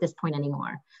supports at this point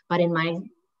anymore. But in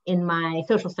my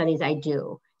social studies, I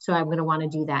do. So I'm going to want to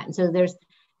do that. And so there's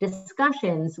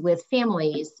discussions with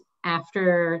families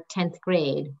after 10th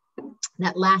grade,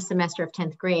 that last semester of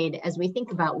 10th grade, as we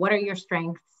think about what are your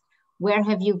strengths, where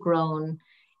have you grown,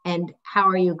 and how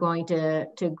are you going to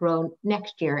grow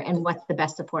next year, and what's the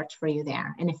best supports for you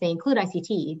there. And if they include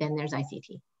ICT, then there's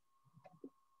ICT.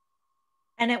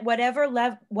 And at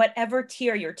whatever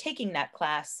tier you're taking that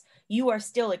class, you are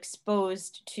still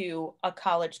exposed to a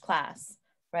college class.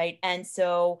 Right. And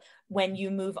so when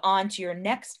you move on to your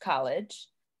next college,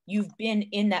 you've been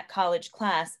in that college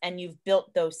class and you've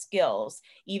built those skills.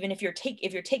 Even if you're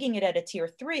taking it at a tier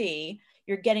 3,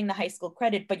 you're getting the high school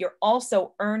credit, but you're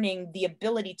also earning the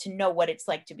ability to know what it's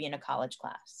like to be in a college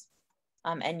class.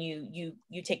 And you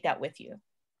take that with you.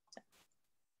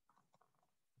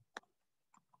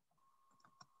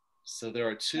 So there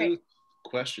are two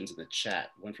questions in the chat.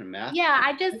 One from Matthew. Yeah,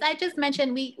 I just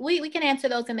mentioned we can answer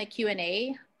those in the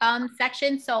Q&A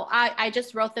section. So I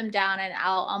just wrote them down, and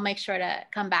I'll make sure to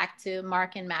come back to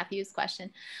Mark and Matthew's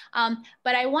question.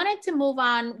 But I wanted to move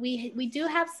on. We do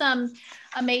have some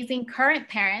amazing current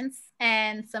parents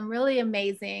and some really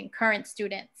amazing current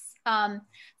students.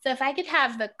 So if I could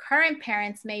have the current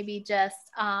parents maybe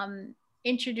just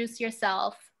introduce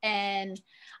yourself and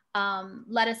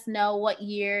let us know what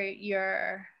year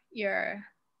your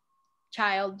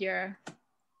child, your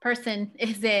person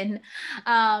is in,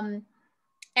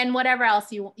 and whatever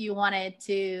else you wanted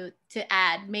to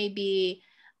add, maybe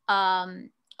a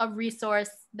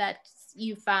resource that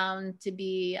you found to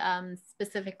be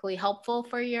specifically helpful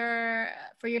for your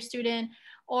student,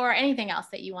 or anything else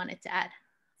that you wanted to add.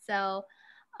 So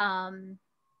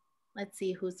let's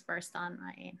see who's first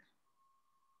online.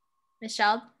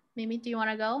 Michelle, maybe do you want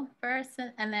to go first?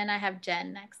 And then I have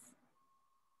Jen next.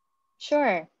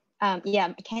 Sure.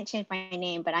 Yeah, I can't change my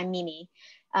name, but I'm Mimi.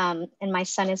 And my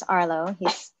son is Arlo.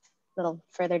 He's a little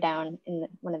further down in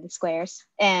one of the squares.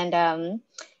 And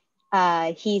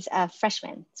he's a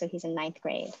freshman, so he's in 9th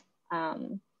grade.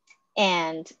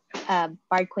 And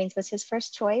Bard Queens was his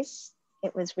first choice.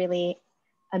 It was really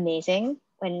amazing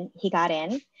when he got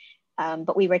in,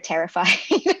 but we were terrified,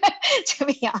 to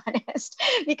be honest,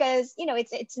 because, you know,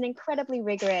 it's an incredibly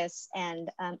rigorous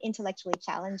and intellectually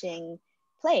challenging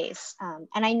place.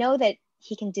 And I know that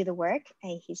he can do the work.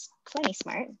 He's plenty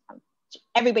smart.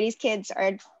 Everybody's kids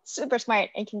are super smart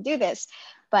and can do this,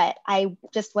 but I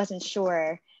just wasn't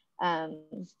sure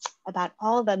about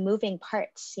all the moving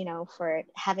parts, you know, for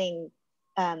having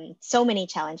so many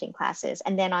challenging classes.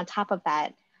 And then on top of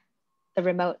that, the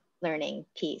remote learning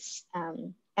piece.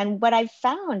 And what I've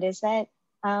found is that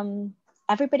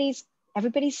everybody's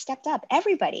stepped up.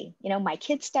 Everybody, you know, my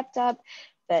kids stepped up,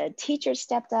 the teachers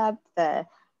stepped up, the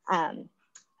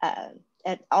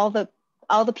all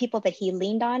the people that he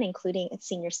leaned on, including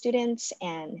senior students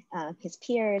and his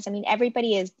peers. I mean,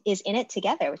 everybody is in it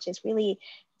together, which is really,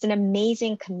 it's an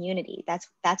amazing community. That's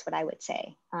what I would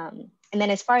say. And then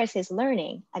as far as his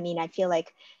learning, I mean, I feel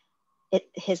like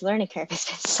his learning curve has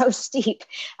been so steep.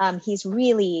 He's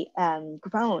really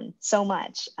grown so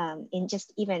much in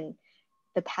just even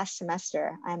the past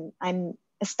semester. I'm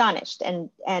astonished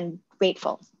and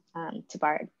grateful to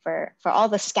Bard for all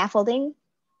the scaffolding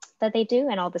that they do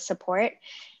and all the support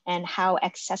and how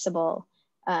accessible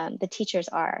the teachers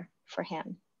are for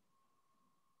him.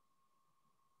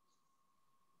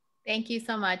 Thank you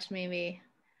so much, Mimi.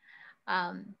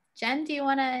 Jen, do you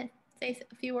want to say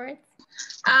a few words?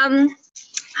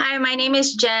 Hi, my name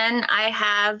is Jen. I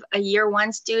have a year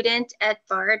 1 student at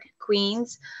Bard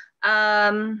Queens.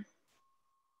 You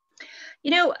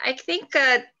know, I think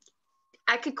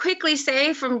I could quickly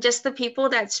say from just the people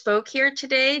that spoke here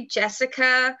today,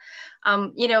 Jessica,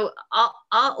 you know,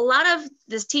 a lot of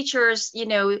these teachers, you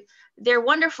know, they're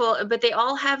wonderful, but they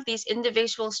all have these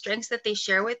individual strengths that they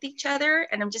share with each other.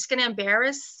 And I'm just going to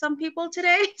embarrass some people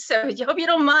today, so I hope you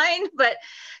don't mind. But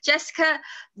Jessica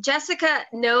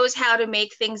knows how to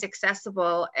make things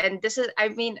accessible. And this is, I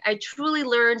mean, I truly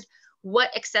learned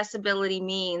what accessibility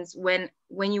means when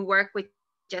you work with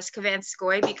Jessica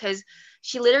Vanscoy, because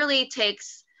she literally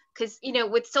takes, because, you know,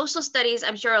 with social studies,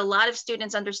 I'm sure a lot of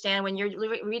students understand when you're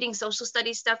reading social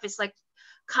studies stuff, it's like,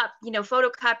 you know,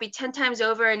 photocopied 10 times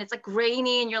over, and it's like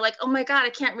grainy, and you're like, oh my God, I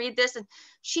can't read this. And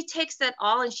she takes that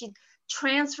all and she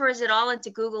transfers it all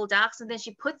into Google Docs, and then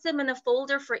she puts them in a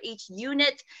folder for each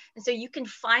unit. And so you can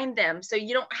find them. So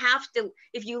you don't have to,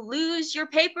 if you lose your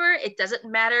paper, it doesn't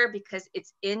matter because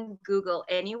it's in Google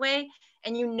anyway,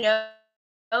 and you know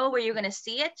where you're going to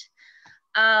see it.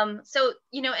 So,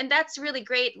 you know, and that's really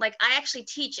great. Like, I actually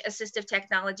teach assistive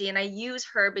technology, and I use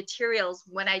her materials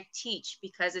when I teach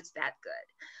because it's that good.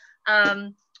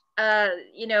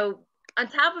 You know, on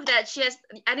top of that, she has,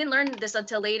 I didn't learn this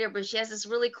until later, but she has this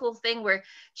really cool thing where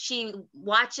she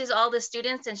watches all the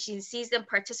students and she sees them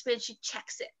participate and she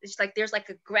checks it. It's like, there's like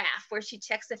a graph where she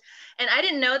checks it. And I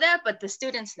didn't know that, but the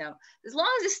students know. As long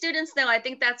as the students know, I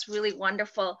think that's really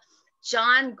wonderful.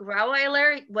 John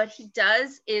Grauweiler, what he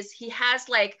does is he has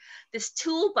like this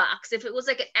toolbox. If it was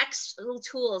like an X little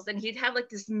tools, then he'd have like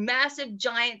this massive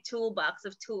giant toolbox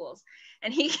of tools.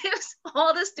 And he gives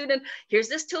all the students, here's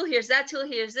this tool, here's that tool,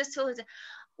 here's this tool.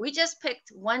 we just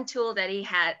picked one tool that he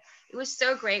had. It was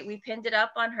so great. We pinned it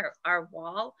up on our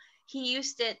wall. He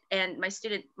used it, and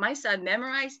my son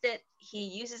memorized it. He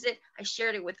uses it. I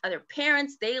shared it with other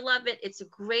parents. They love it. It's a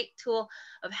great tool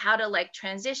of how to like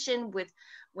transition with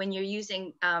when you're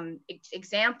using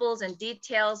examples and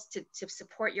details to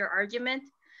support your argument.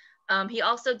 He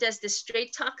also does this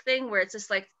straight talk thing where it's just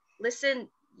like, listen,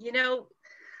 you know,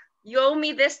 you owe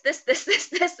me this,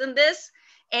 and this.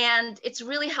 And it's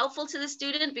really helpful to the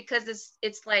student because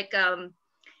it's like,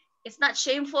 it's not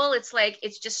shameful. It's like,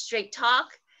 it's just straight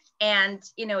talk. And,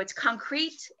 you know, it's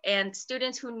concrete, and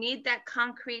students who need that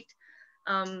concrete,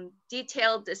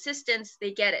 detailed assistance,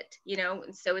 they get it, you know?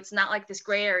 And so it's not like this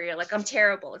gray area, like I'm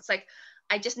terrible. It's like,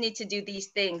 I just need to do these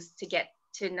things to get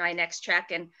to my next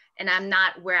track, and I'm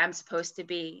not where I'm supposed to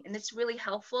be. And it's really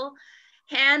helpful.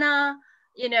 Hannah,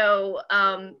 you know,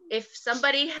 if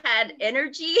somebody had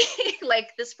energy, like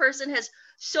this person has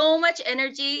so much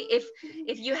energy.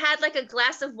 If you had like a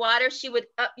glass of water, she would,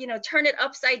 you know, turn it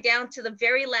upside down to the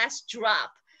very last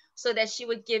drop so that she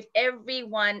would give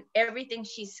everyone everything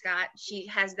she's got. She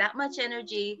has that much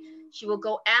energy. She will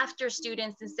go after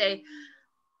students and say,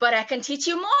 but I can teach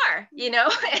you more, you know,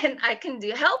 and I can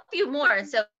help you more.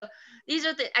 So these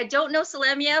are I don't know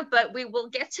Salemia, but we will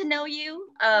get to know you.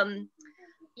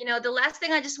 You know, the last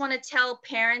thing I just want to tell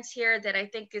parents here that I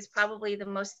think is probably the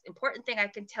most important thing I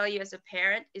can tell you as a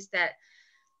parent is that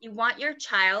you want your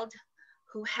child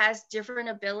who has different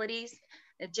abilities,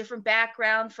 a different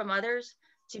background from others,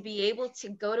 to be able to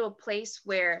go to a place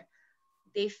where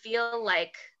they feel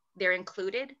like they're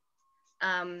included.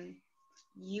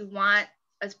 You want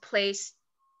a place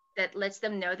that lets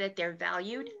them know that they're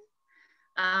valued.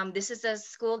 This is a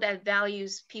school that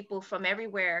values people from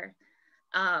everywhere.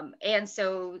 And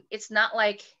so it's not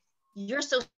like you're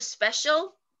so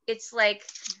special. It's like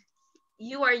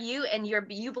you are you, and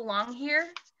you belong here.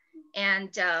 And,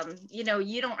 you know,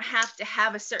 you don't have to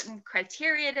have a certain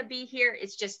criteria to be here.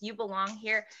 It's just you belong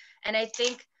here. And I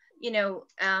think, you know,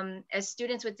 as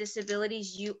students with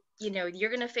disabilities, you know, you're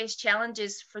going to face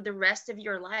challenges for the rest of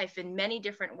your life in many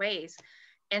different ways.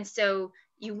 And so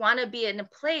you want to be in a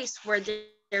place where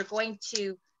they're going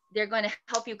to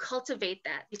help you cultivate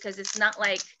that, because it's not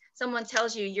like someone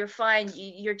tells you you're fine,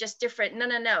 you're just different.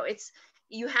 No. It's,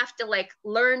 you have to like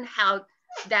learn how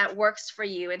that works for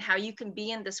you and how you can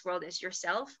be in this world as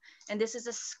yourself. And this is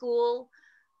a school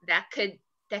that could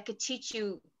teach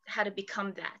you how to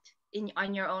become that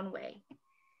on your own way.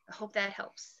 I hope that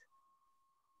helps.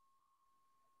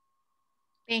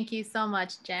 Thank you so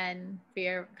much, Jen, for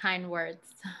your kind words.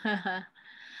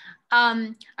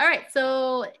 All right,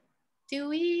 so do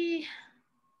we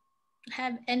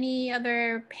have any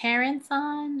other parents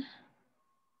on?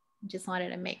 Just wanted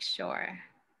to make sure.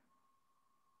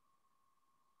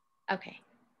 Okay,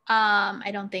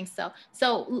 I don't think so.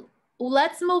 So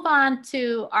let's move on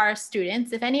to our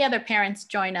students. If any other parents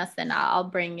join us, then I'll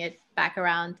bring it back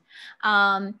around.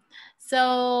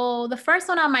 So the first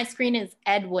one on my screen is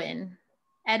Edwin.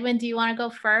 Edwin, do you want to go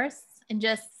first and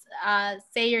just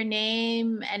say your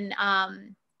name and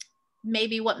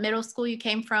maybe what middle school you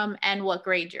came from and what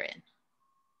grade you're in?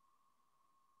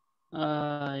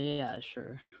 Yeah,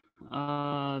 sure.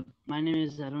 My name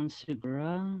is Edwin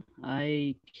Segura.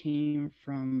 I came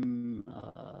from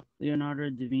Leonardo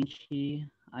da Vinci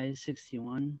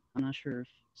I-61. I'm not sure if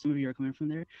some of you are coming from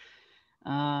there.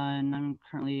 And I'm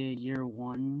currently a year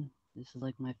one. This is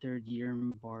like my third year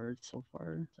in Bard so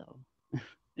far. So,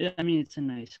 yeah, I mean, it's a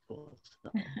nice school.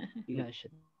 So you guys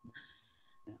should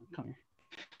come here.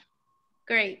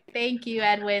 Great. Thank you,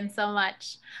 Edwin, so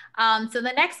much. So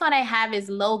the next one I have is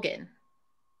Logan.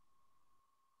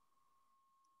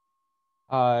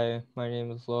 Hi, my name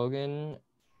is Logan,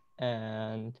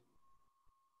 and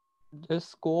this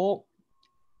school,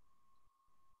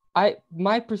 I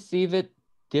might perceive it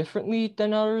differently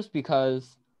than others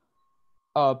because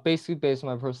basically based on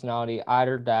my personality,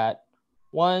 either that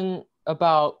one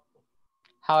about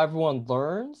how everyone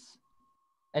learns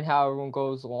and how everyone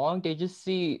goes along, they just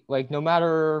see like no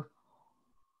matter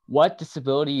what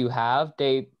disability you have,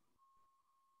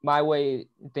 my way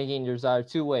of thinking, there's either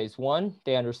two ways. One,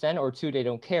 they understand, or two, they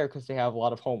don't care because they have a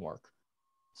lot of homework.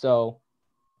 So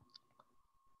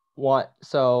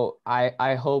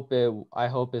I hope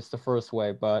it's the first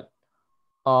way, but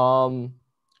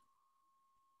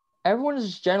everyone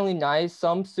is generally nice.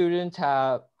 Some students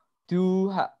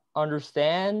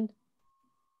understand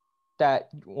that,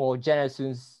 well, Gen Ed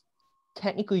students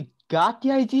technically got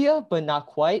the idea, but not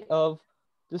quite, of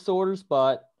disorders,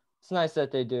 but it's nice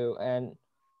that they do. And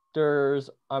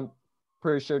I'm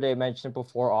pretty sure they mentioned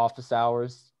before, office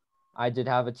hours. I did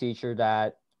have a teacher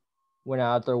that went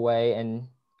out of their way and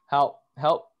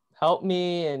help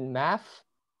me in math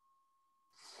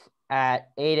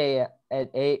at 8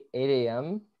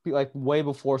 a.m. like way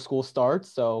before school starts.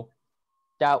 So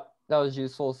that was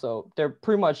useful. So they're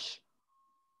pretty much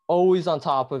always on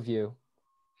top of you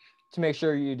to make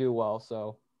sure you do well.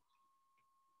 So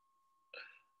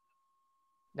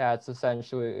that's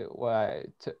essentially what I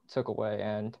took away.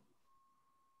 And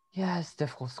yeah, it's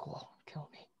difficult school. Kill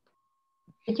me.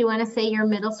 Did you want to say your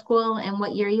middle school and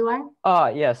what year you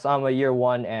are? Yes, I'm a year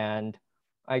 1 and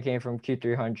I came from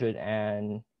Q300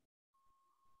 and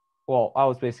well, I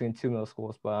was basically in 2 middle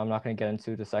schools, but I'm not going to get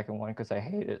into the second one because I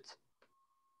hate it.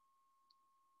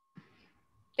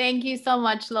 Thank you so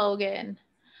much, Logan.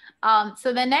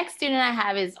 So the next student I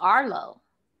have is Arlo.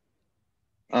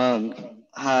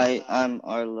 Hi, I'm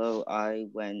Arlo. I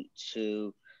went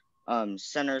to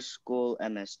Center School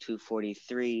MS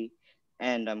 243,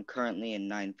 and I'm currently in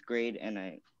 9th grade,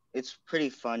 and it's pretty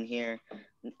fun here.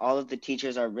 All of the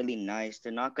teachers are really nice.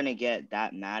 They're not gonna get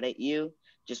that mad at you.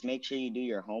 Just make sure you do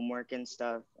your homework and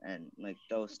stuff, and like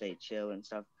they'll stay chill and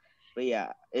stuff. But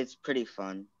yeah, it's pretty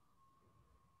fun.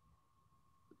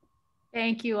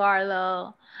 Thank you,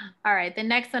 Arlo. All right, the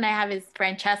next one I have is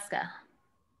Francesca.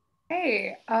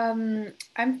 Hey, I'm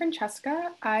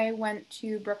Francesca. I went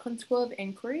to Brooklyn School of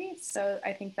Inquiry, so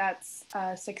I think that's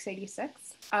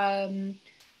 686. And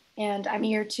I'm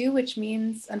year 2, which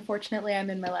means, unfortunately, I'm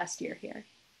in my last year here.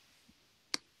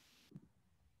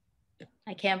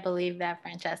 I can't believe that,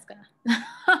 Francesca.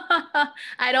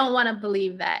 I don't want to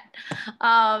believe that.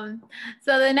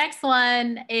 So the next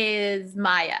one is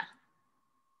Maya.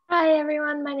 Hi,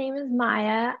 everyone. My name is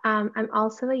Maya. I'm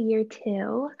also a year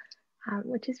 2.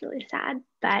 Which is really sad,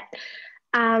 but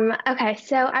okay,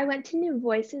 so I went to New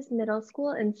Voices Middle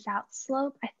School in South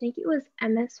Slope. I think it was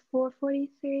MS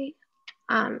 443.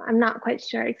 I'm not quite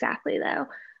sure exactly though.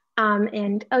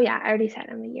 And oh yeah, I already said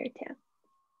I'm a year 2.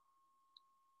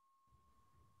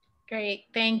 Great,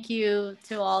 thank you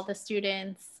to all the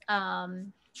students.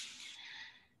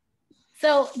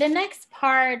 So the next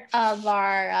part of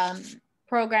our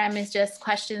program is just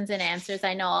questions and answers.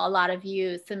 I know a lot of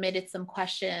you submitted some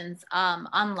questions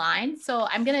online, so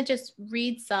I'm gonna just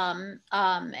read some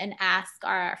and ask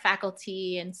our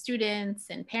faculty and students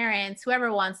and parents,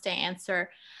 whoever wants to answer,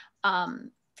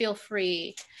 feel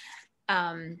free,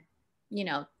 you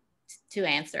know, to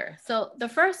answer. So the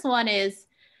first one is,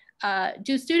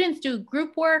 do students do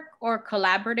group work or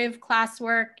collaborative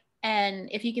classwork? And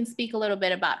if you can speak a little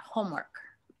bit about homework.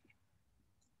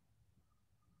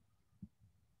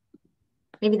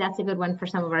 Maybe that's a good one for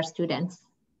some of our students.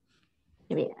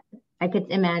 Maybe I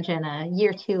could imagine a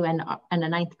year 2 and a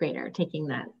 9th grader taking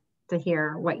that to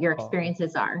hear what your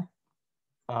experiences are.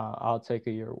 I'll take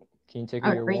a year. Can you take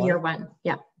a year 1? Year 1,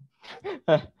 yeah.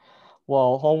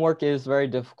 Well, homework is very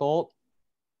difficult.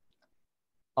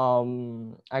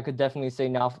 I could definitely say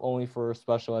not only for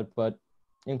special ed, but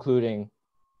including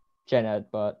gen ed,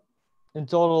 but in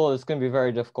total, it's going to be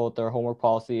very difficult. Their homework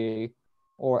policy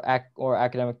or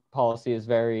academic policy is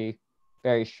very,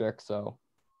 very strict. So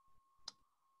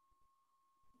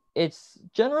it's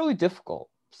generally difficult.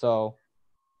 So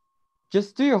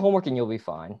just do your homework and you'll be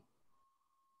fine.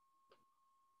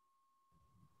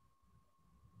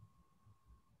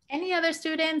 Any other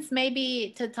students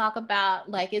maybe to talk about,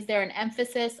 like, is there an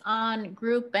emphasis on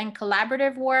group and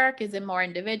collaborative work? Is it more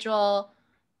individual?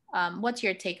 What's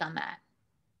your take on that?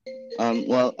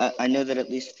 Well, I know that at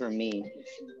least for me,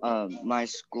 my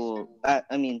school, as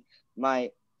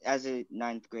a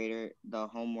 9th grader, the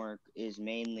homework is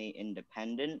mainly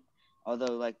independent.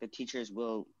 Although like the teachers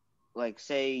will like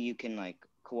say you can like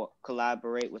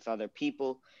collaborate with other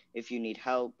people if you need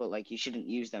help, but like you shouldn't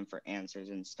use them for answers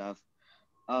and stuff.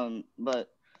 But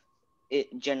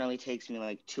it generally takes me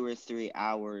like 2 or 3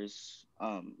 hours,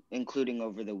 including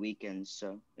over the weekends.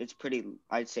 So it's pretty,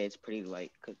 I'd say it's pretty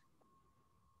light.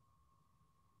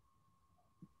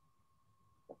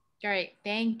 Great,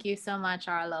 thank you so much,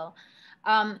 Arlo.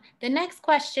 The next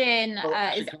question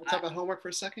is... Can we talk about homework for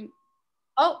a second?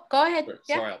 Oh, go ahead.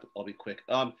 Sorry, I'll be quick.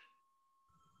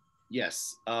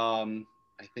 Yes, I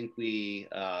think the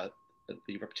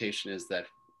reputation is that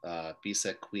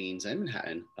BSEC Queens and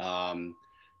Manhattan,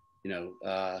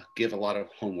 give a lot of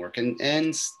homework, and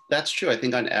that's true. I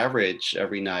think on average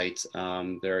every night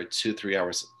there are 2-3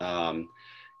 hours,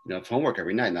 of homework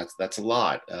every night, and that's a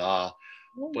lot.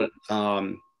 But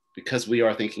because we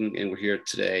are thinking, and we're here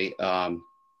today,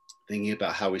 thinking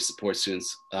about how we support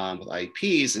students with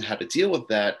IEPs and how to deal with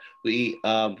that, we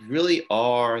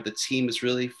the team is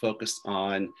really focused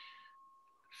on,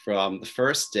 from the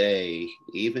first day,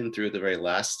 even through the very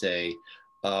last day,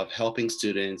 of helping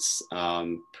students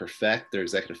perfect their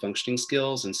executive functioning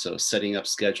skills. And so setting up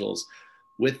schedules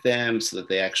with them so that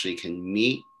they actually can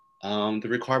meet the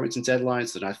requirements and deadlines.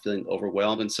 So they're not feeling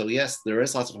overwhelmed. And so, yes, there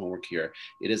is lots of homework here.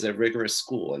 It is a rigorous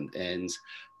school, and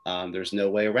there's no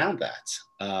way around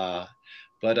that.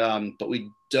 But we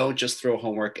don't just throw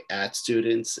homework at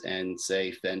students and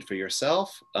say, fend for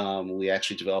yourself. We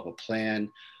actually develop a plan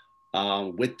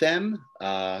with them.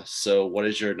 So what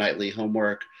is your nightly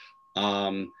homework?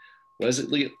 What does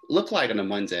it look like on a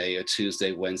Monday, a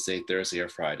Tuesday, Wednesday, Thursday, or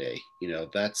Friday? You know,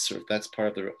 that's part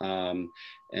of the,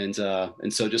 and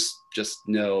so just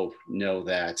know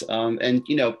that. And,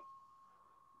 you know,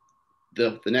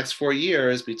 the next 4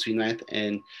 years between 9th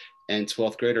and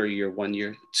 12th grade, or year 1,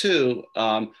 year 2,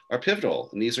 are pivotal.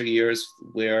 And these are years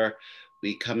where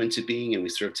we come into being and we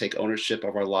sort of take ownership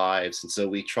of our lives. And so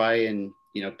we try and,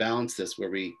 you know, balance this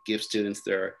where we give students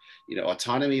their, you know,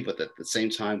 autonomy, but at the same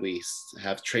time we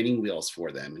have training wheels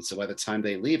for them. And so by the time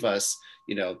they leave us,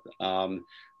 you know,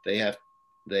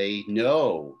 they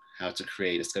know how to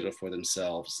create a schedule for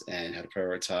themselves and how to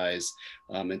prioritize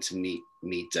and to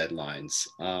meet deadlines.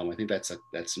 I think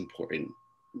that's important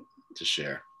to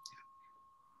share.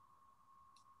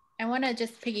 I want to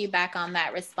just piggyback on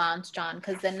that response, John,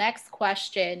 because the next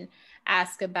question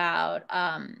asks about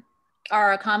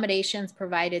are accommodations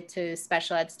provided to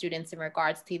special ed students in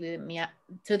regards to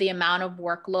the amount of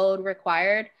workload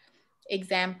required?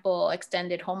 Example,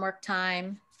 extended homework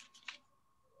time.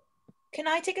 Can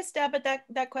I take a stab at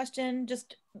that question?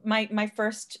 Just my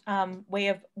first way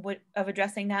of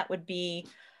addressing that would be,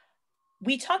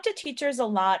 we talk to teachers a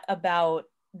lot about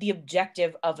the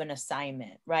objective of an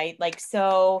assignment, right? Like,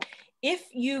 so if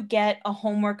you get a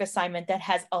homework assignment that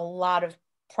has a lot of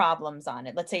problems on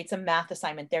it, let's say it's a math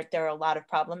assignment, there are a lot of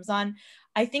problems on,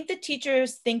 I think the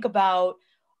teachers think about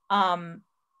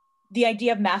the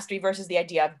idea of mastery versus the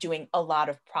idea of doing a lot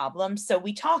of problems. So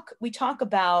we talk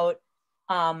about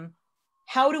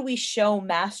how do we show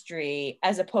mastery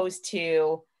as opposed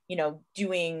to, you know,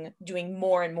 doing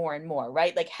more and more and more,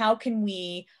 right? Like, how can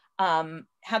we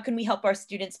help our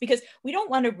students? Because we don't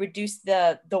want to reduce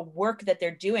the work that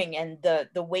they're doing and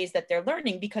the ways that they're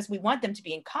learning, because we want them to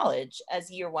be in college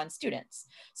as year 1 students.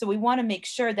 So we want to make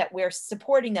sure that we're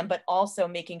supporting them, but also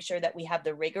making sure that we have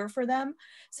the rigor for them.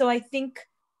 So I think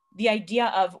the idea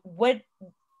of what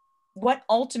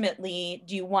ultimately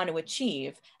do you want to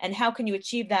achieve, and how can you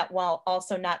achieve that while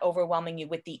also not overwhelming you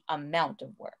with the amount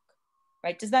of work,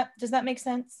 right? Does that make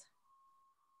sense?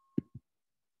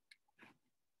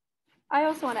 I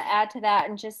also want to add to that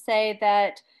and just say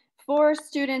that for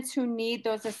students who need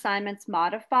those assignments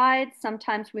modified,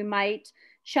 sometimes we might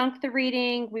chunk the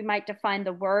reading, we might define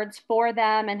the words for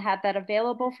them and have that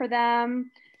available for them.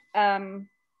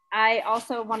 I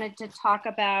also wanted to talk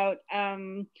about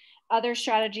other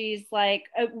strategies, like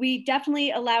we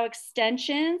definitely allow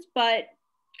extensions, but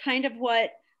kind of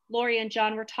what Lori and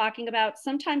John were talking about,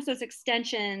 sometimes those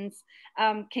extensions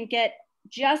can get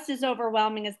just as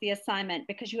overwhelming as the assignment,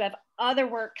 because you have other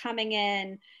work coming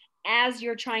in as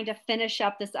you're trying to finish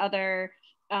up this other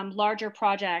larger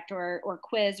project or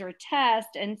quiz or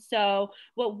test. And so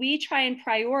what we try and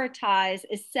prioritize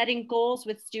is setting goals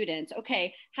with students.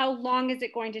 Okay, how long is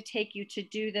it going to take you to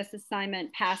do this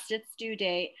assignment past its due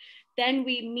date? Then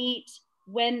we meet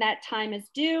when that time is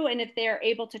due. And if they're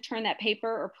able to turn that paper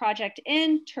or project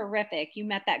in, terrific, you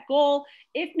met that goal.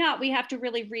 If not, we have to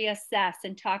really reassess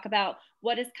and talk about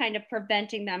what is kind of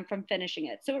preventing them from finishing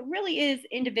it. So it really is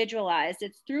individualized.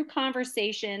 It's through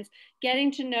conversations,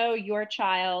 getting to know your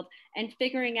child and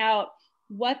figuring out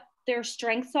what their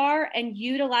strengths are and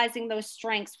utilizing those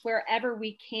strengths wherever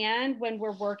we can when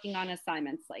we're working on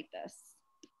assignments like this.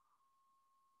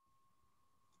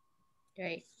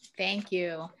 Great, thank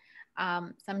you.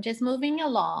 So I'm just moving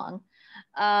along.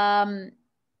 How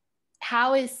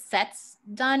is sets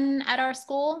done at our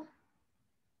school?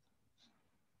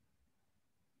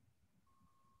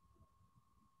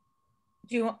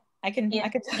 I can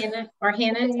Hannah, or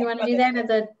Hannah, you want to do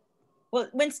that? Well,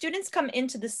 when students come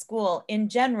into the school, in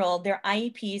general, their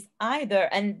IEPs either,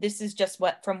 and this is just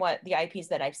from what the IEPs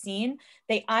that I've seen,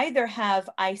 they either have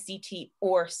ICT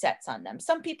or sets on them.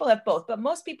 Some people have both, but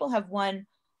most people have one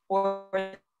or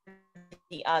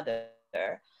the other.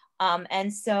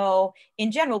 And so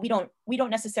in general, we don't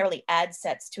necessarily add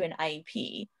sets to an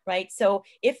IEP, right? So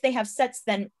if they have sets,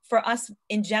 then for us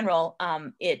in general,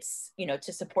 it's, you know,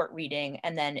 to support reading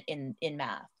and then in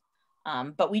math.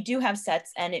 But we do have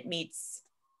sets, and it meets,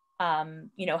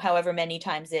 you know, however many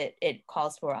times it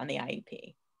calls for on the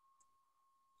IEP.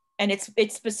 And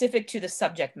it's specific to the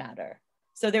subject matter.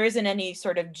 So there isn't any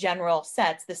sort of general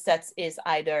sets. The sets is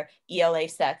either ELA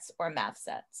sets or math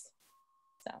sets.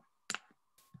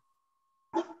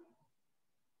 So.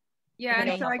 Yeah,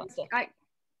 and so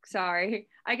sorry,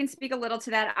 I can speak a little to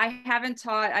that. I haven't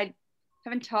taught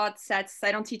sets.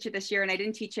 I don't teach it this year, and I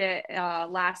didn't teach it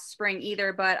last spring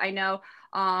either, but I know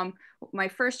my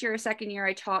first year or second year,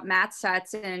 I taught math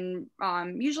sets, and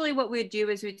usually what we'd do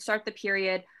is we'd start the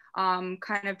period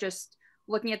kind of just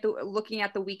looking at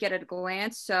the week at a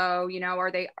glance. So, you know,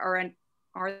 are there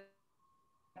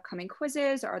upcoming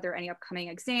quizzes? Are there any upcoming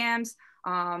exams?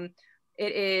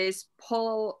 It is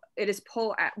pull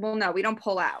out. Well, no, we don't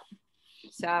pull out.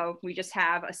 So we just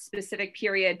have a specific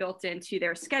period built into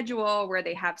their schedule where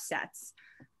they have sets.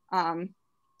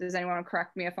 Does anyone want to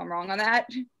correct me if I'm wrong on that?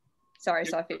 Sorry, I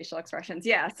saw facial expressions.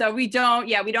 Yeah, so we don't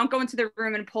go into the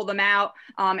room and pull them out,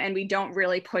 and we don't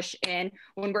really push in.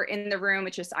 When we're in the room,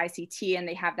 it's just ICT, and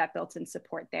they have that built-in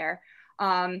support there.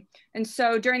 And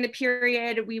so during the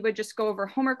period, we would just go over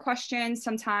homework questions.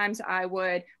 Sometimes I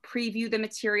would preview the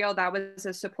material. That was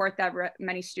a support that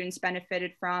many students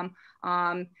benefited from.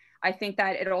 I think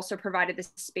that it also provided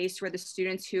this space where the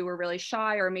students who were really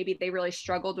shy, or maybe they really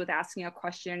struggled with asking a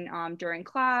question during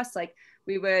class, like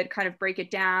we would kind of break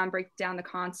down the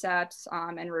concepts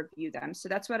and review them. So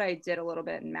that's what I did a little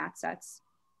bit in math sets.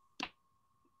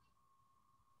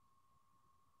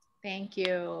 Thank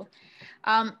you.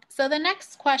 So the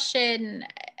next question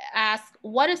asks,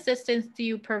 what assistance do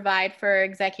you provide for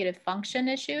executive function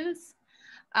issues?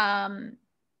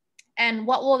 And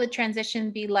what will the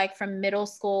transition be like from middle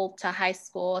school to high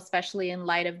school, especially in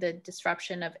light of the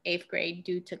disruption of 8th grade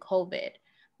due to COVID?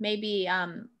 Maybe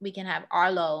we can have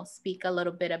Arlo speak a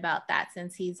little bit about that,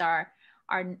 since he's our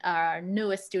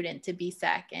newest student to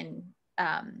BSEC,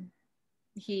 and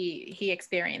he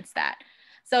experienced that.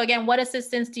 So again, what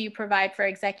assistance do you provide for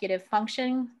executive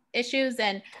function issues,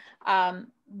 and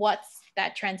what's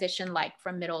that transition like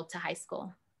from middle to high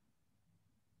school?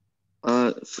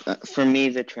 For me,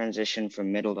 the transition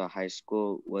from middle to high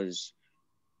school was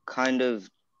kind of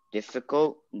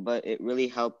difficult, but it really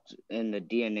helped in the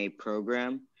DNA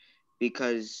program,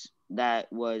 because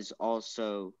that was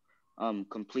also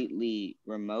completely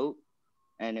remote,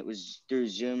 and it was through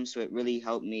Zoom. So it really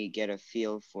helped me get a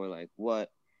feel for like what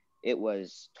it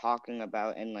was talking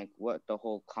about and like what the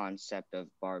whole concept of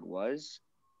BARD was.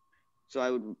 So I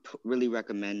would really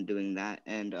recommend doing that.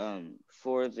 And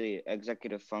for the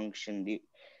executive function,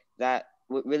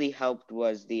 what really helped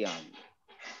was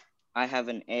I have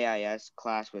an AIS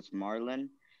class with Marlon,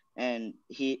 and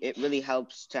it really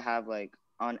helps to have like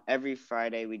on every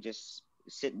Friday we just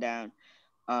sit down,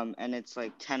 and it's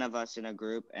like 10 of us in a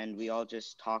group, and we all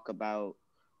just talk about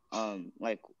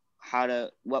like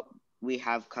what we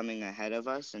have coming ahead of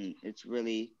us, and it's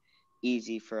really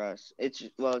easy for us. It's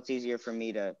easier for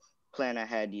me to plan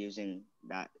ahead using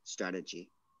that strategy.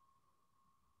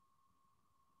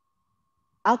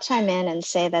 I'll chime in and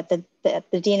say that the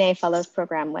DNA Fellows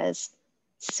program was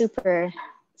super,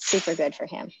 super good for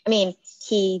him. I mean,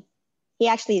 he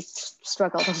actually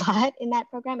struggled a lot in that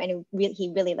program, and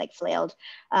he really like flailed.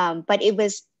 But it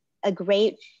was a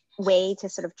great way to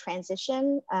sort of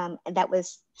transition, and that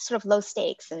was sort of low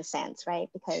stakes in a sense, right?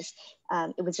 Because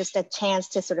it was just a chance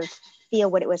to sort of feel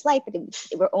what it was like, but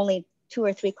it were only 2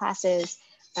 or 3 classes.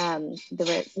 He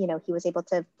was able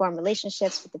to form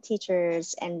relationships with the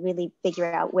teachers and really figure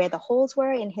out where the holes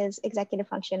were in his executive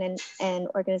function and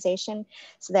organization,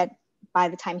 so that by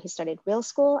the time he started real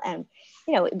school, and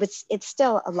it's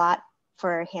still a lot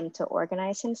for him to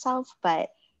organize himself, but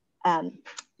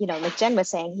like Jen was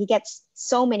saying, he gets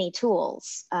so many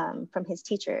tools from his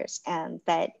teachers, and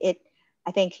that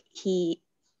I think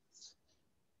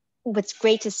what's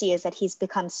great to see is that he's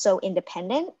become so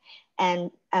independent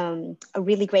and a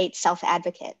really great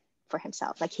self-advocate for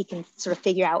himself. Like he can sort of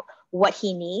figure out what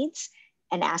he needs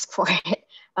and ask for it,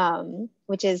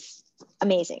 which is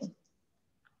amazing.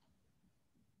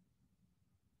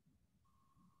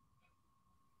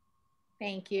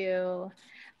 Thank you.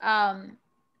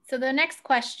 So the next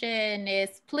question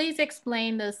is, please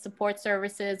explain the support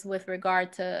services with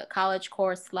regard to college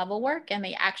course level work and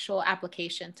the actual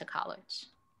application to college.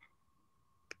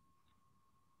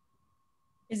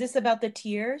 Is this about the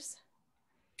tiers?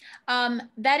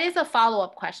 That is a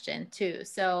follow-up question too.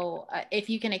 So if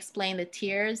you can explain the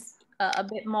tiers a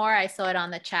bit more, I saw it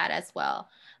on the chat as well.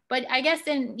 But I guess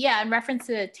in reference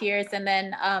to the tiers, and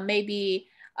then maybe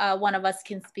one of us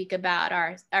can speak about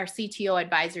our CTO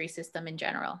advisory system in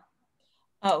general.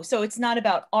 Oh, so it's not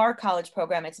about our college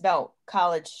program, it's about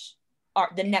college,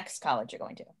 the next college you're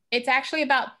going to. It's actually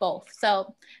about both.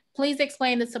 So please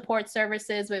explain the support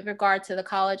services with regard to the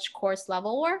college course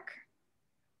level work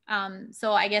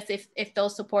So I guess if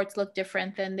those supports look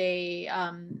different than they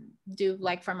do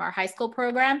like from our high school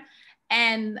program,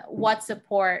 and what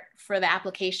support for the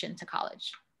application to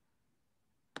college.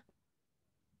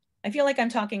 I feel like I'm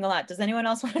talking a lot. Does anyone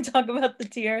else want to talk about the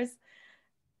tiers?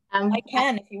 I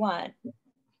can if you want.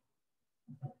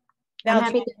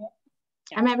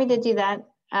 I'm happy to do that.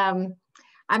 I'm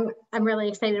really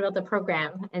excited about the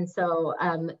program, and so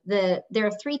there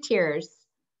are 3 tiers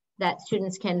that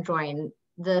students can join.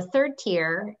 The 3rd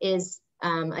tier is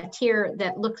a tier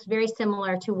that looks very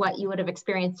similar to what you would have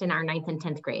experienced in our 9th and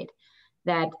 10th grade.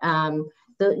 That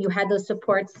you had those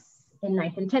supports in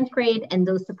 9th and 10th grade, and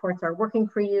those supports are working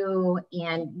for you,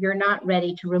 and you're not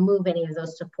ready to remove any of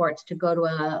those supports to go to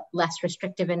a less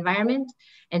restrictive environment.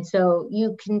 And so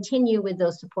you continue with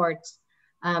those supports,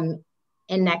 and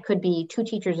that could be 2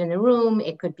 teachers in the room,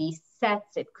 it could be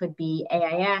sets, it could be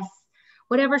AIS,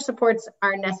 whatever supports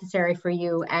are necessary for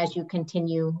you as you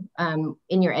continue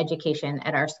in your education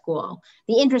at our school.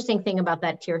 The interesting thing about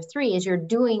that tier 3 is you're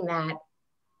doing that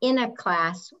in a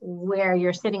class where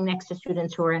you're sitting next to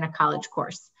students who are in a college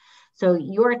course. So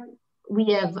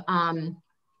we have,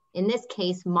 in this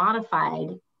case,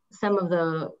 modified some of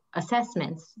the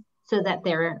assessments so that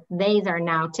these are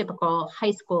now typical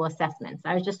high school assessments.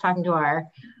 I was just talking to our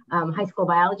high school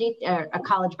biology, a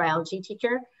college biology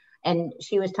teacher, and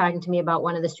she was talking to me about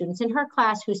one of the students in her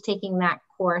class who's taking that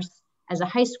course as a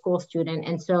high school student.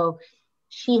 And so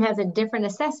she has a different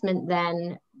assessment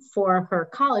than for her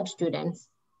college students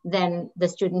than the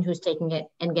student who's taking it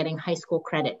and getting high school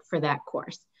credit for that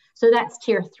course. So that's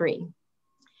tier 3.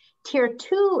 Tier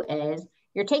 2 is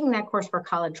you're taking that course for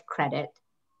college credit.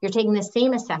 You're taking the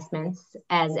same assessments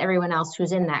as everyone else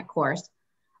who's in that course.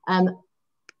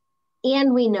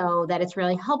 And we know that it's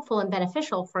really helpful and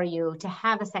beneficial for you to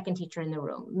have a second teacher in the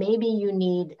room. Maybe you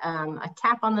need a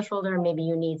tap on the shoulder. Maybe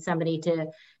you need somebody to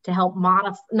help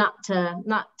modify, not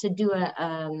to do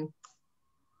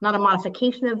not a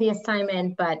modification of the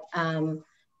assignment, but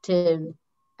to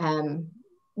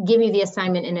give you the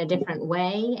assignment in a different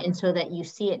way, and so that you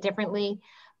see it differently.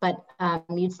 But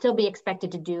you'd still be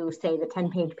expected to do, say, the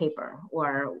 10-page paper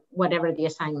or whatever the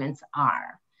assignments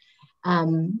are.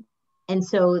 And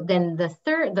so then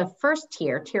the first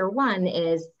tier, tier 1,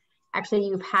 is actually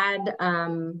you've had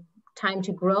time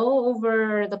to grow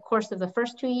over the course of the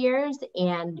first 2 years,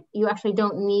 and you actually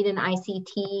don't need an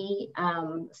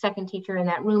ICT second teacher in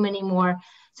that room anymore.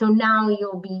 So now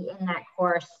you'll be in that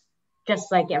course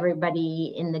just like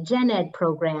everybody in the Gen Ed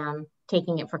program,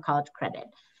 taking it for college credit.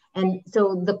 And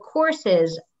so the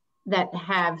courses that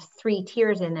have 3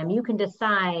 tiers in them, you can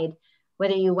decide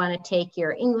whether you want to take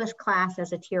your English class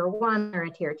as a tier 1 or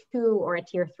a tier 2 or a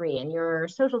tier 3, and your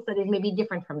social studies may be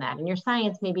different from that, and your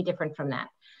science may be different from that.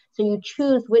 So you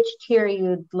choose which tier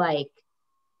you'd like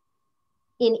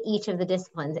in each of the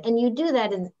disciplines. And you do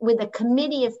that with a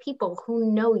committee of people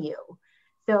who know you.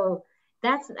 So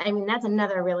that's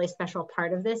another really special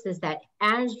part of this, is that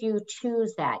as you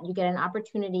choose that, you get an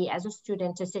opportunity as a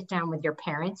student to sit down with your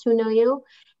parents who know you,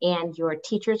 and your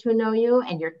teachers who know you,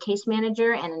 and your case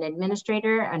manager, and an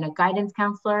administrator, and a guidance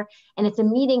counselor. And it's a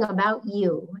meeting about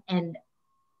you and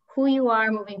who you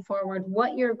are moving forward,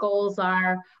 what your goals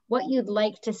are, what you'd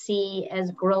like to see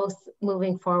as growth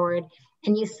moving forward.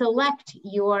 And you select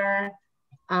your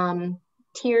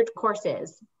tiered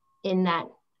courses in that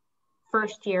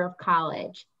first year of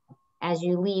college as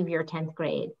you leave your 10th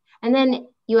grade. And then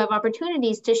you have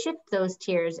opportunities to shift those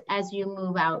tiers as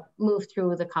you move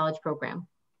through the college program.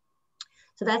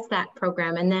 So that's that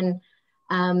program. And then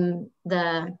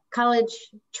the college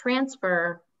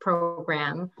transfer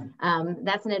program,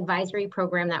 that's an advisory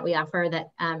program that we offer that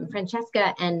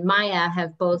Francesca and Maya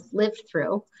have both lived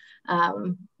through.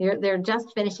 They're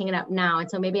just finishing it up now.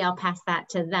 And so maybe I'll pass that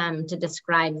to them to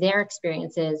describe their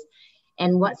experiences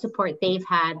and what support they've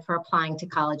had for applying to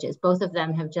colleges. Both of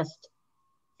them have just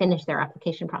finished their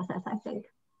application process, I think.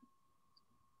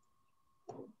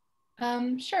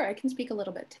 Sure, I can speak a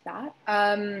little bit to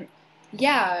that.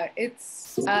 Yeah,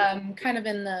 it's kind of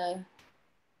in the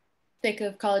thick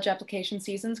of college application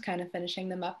seasons, kind of finishing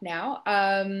them up now.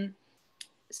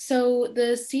 So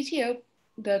the CTO,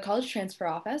 the College Transfer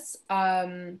Office,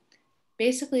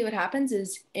 basically what happens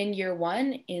is in year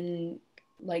 1, in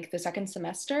like the second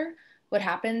semester, what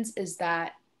happens is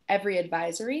that every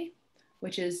advisory,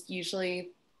 which is usually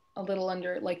a little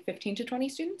under like 15 to 20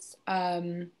 students,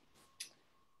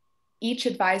 each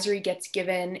advisory gets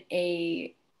given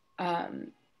a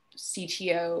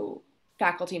CTO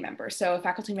faculty member. So a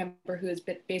faculty member who has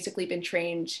basically been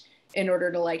trained in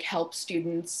order to like help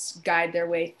students guide their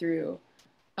way through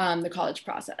the college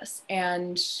process.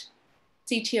 And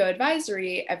CTO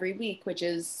advisory every week, which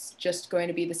is just going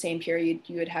to be the same period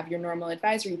you would have your normal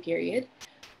advisory period.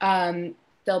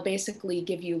 They'll basically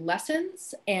give you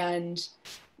lessons and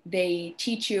they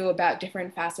teach you about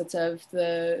different facets of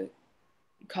the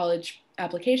college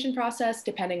application process,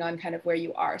 depending on kind of where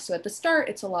you are. So at the start,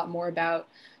 it's a lot more about,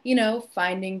 you know,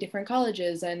 finding different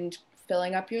colleges and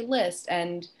filling up your list.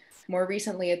 And more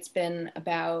recently, it's been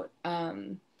about,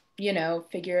 you know,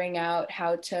 figuring out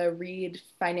how to read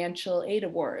financial aid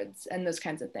awards and those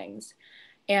kinds of things.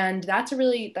 And that's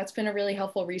been a really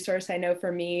helpful resource. I know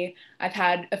for me, I've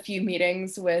had a few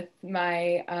meetings with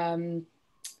my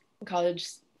college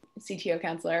CTO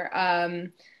counselor.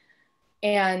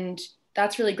 And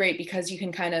that's really great because you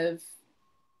can kind of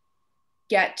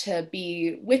get to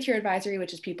be with your advisory,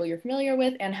 which is people you're familiar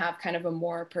with, and have kind of a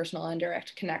more personal and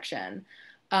direct connection.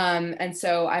 And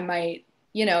so I might,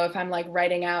 you know, if I'm like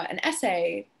writing out an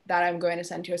essay that I'm going to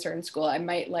send to a certain school, I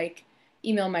might like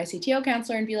email my CTO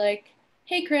counselor and be like,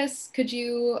 hey, Chris, could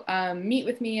you meet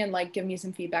with me and like give me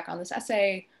some feedback on this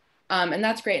essay? And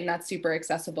that's great. And that's super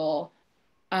accessible.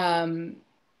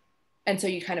 And so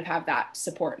you kind of have that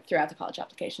support throughout the college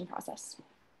application process.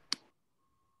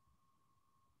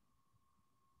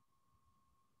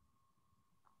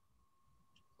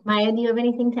 Maya, do you have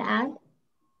anything to add?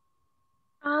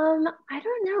 I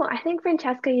don't know. I think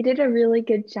Francesca, you did a really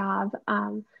good job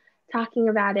talking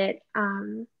about it.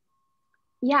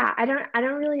 Yeah, I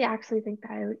don't really actually think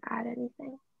that I would add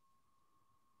anything.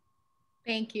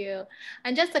 Thank you.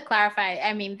 And just to clarify,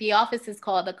 I mean, the office is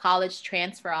called the College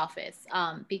Transfer Office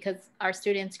because our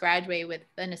students graduate with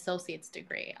an associate's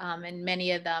degree, and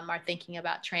many of them are thinking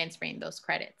about transferring those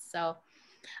credits. So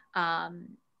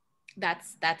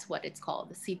that's what it's called,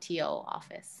 the CTO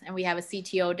office. And we have a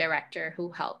CTO director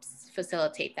who helps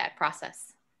facilitate that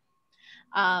process.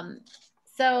 I'm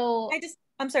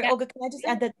sorry, Olga, can I just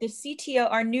add that the CTO,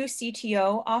 our new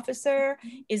CTO officer,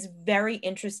 is very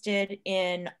interested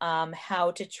in how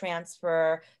to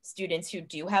transfer students who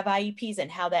do have IEPs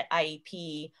and how that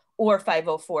IEP or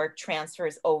 504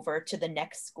 transfers over to the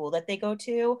next school that they go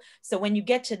to. So when you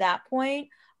get to that point,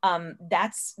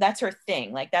 that's her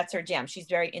thing, like that's her jam. She's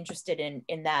very interested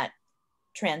in that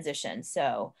transition.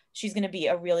 So she's gonna be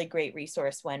a really great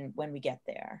resource when we get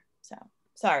there. So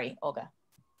sorry, Olga.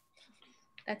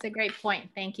 That's a great point.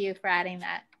 Thank you for adding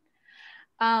that.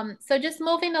 So just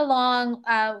moving along,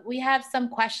 we have some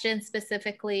questions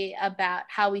specifically about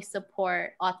how we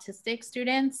support autistic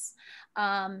students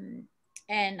and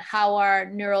how are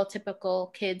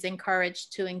neurotypical kids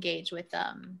encouraged to engage with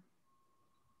them.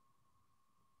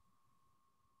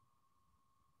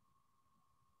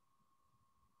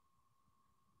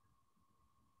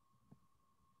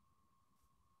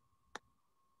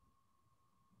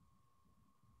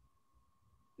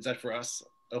 Is that for us?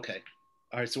 Okay.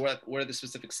 All right, so what are the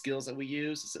specific skills that we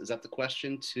use? Is that the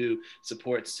question, to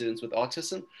support students with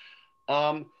autism?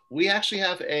 We actually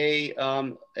have as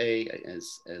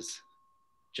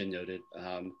Jen noted,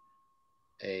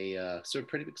 a sort of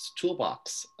pretty big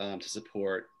toolbox to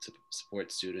support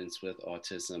students with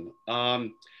autism.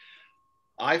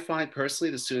 I find personally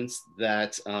the students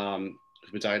that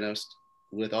who've been diagnosed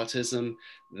with autism,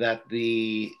 that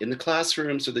in the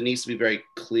classroom, so there needs to be very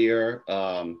clear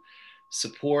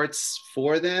supports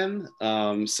for them.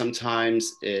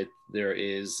 Sometimes there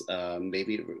is,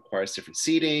 maybe it requires different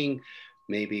seating,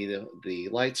 maybe the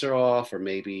lights are off, or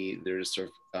maybe there's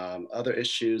sort of other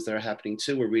issues that are happening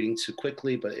too. We're reading too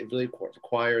quickly, but it really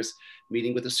requires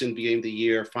meeting with the student beginning of the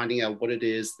year, finding out what it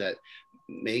is that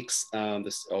makes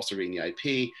this, also reading the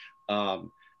IP,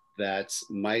 that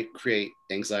might create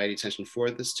anxiety, tension for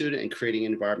the student, and creating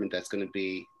an environment that's going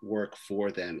to work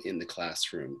for them in the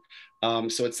classroom.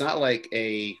 So it's not like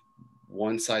a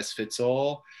one size fits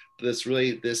all, but it's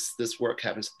really this work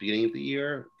happens at the beginning of the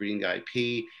year, reading the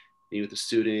IP, meeting with the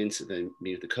students, and then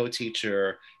meeting with the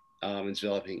co-teacher, and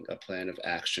developing a plan of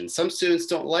action. Some students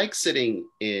don't like sitting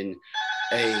in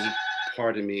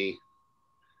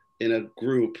in a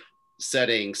group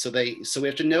setting. So we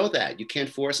have to know that you can't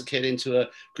force a kid into a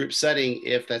group setting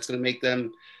if that's going to make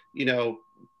them, you know,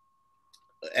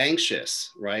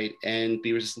 anxious, right? And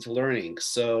be resistant to learning.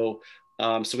 So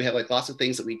we have like lots of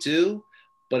things that we do,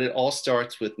 but it all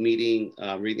starts with meeting,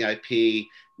 reading the IP,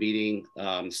 meeting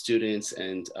students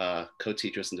and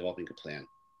co-teachers, and developing a plan.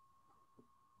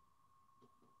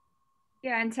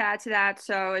 Yeah, and to add to that,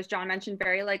 so as John mentioned,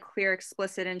 very like clear,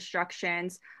 explicit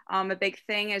instructions. A big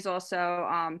thing is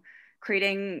also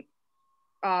creating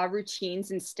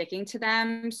routines and sticking to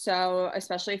them. So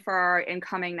especially for our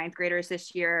incoming 9th graders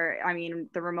this year, I mean,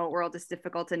 the remote world is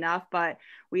difficult enough, but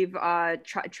we've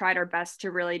tried our best to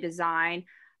really design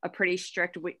a pretty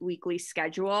strict weekly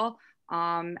schedule.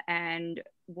 And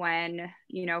when,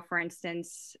 you know, for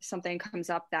instance, something comes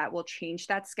up that will change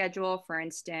that schedule, for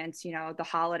instance, you know, the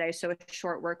holiday, so a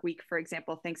short work week, for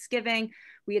example, Thanksgiving,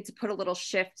 we had to put a little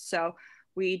shift. So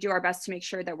we do our best to make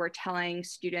sure that we're telling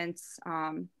students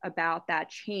about that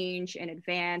change in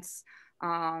advance,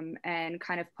 and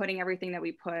kind of putting everything that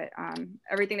we put,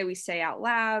 everything that we say out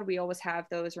loud. We always have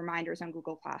those reminders on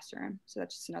Google Classroom. So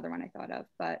that's just another one I thought of.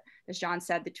 But as John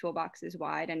said, the toolbox is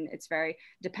wide and it's very,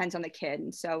 depends on the kid.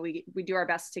 And so we do our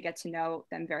best to get to know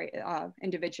them very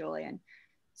individually and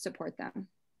support them.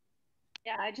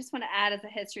 Yeah, I just want to add as a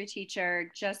history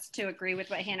teacher, just to agree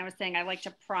with what Hannah was saying, I like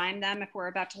to prime them if we're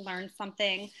about to learn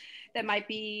something that might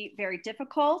be very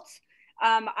difficult.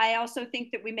 I also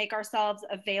think that we make ourselves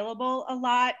available a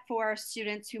lot for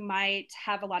students who might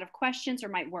have a lot of questions or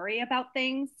might worry about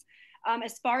things.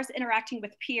 As far as interacting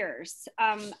with peers,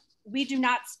 we do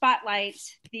not spotlight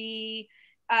the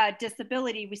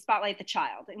disability, we spotlight the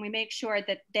child, and we make sure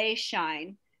that they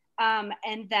shine.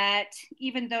 And that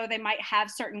even though they might have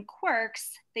certain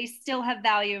quirks, they still have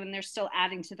value and they're still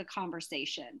adding to the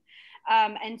conversation.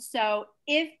 And so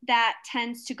if that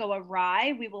tends to go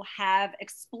awry, we will have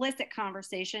explicit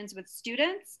conversations with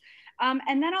students.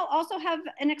 And then I'll also have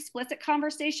an explicit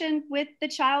conversation with the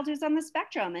child who's on the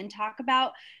spectrum and talk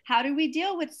about how do we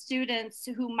deal with students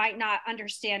who might not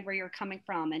understand where you're coming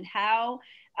from, and how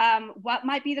what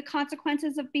might be the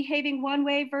consequences of behaving one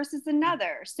way versus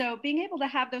another. So being able to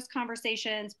have those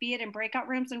conversations, be it in breakout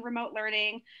rooms and remote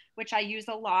learning, which I use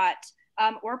a lot,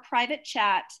 or private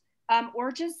chat,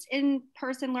 or just in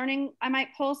person learning, I might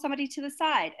pull somebody to the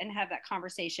side and have that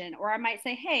conversation, or I might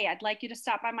say, hey, I'd like you to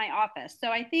stop by my office. So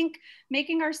I think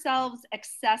making ourselves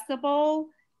accessible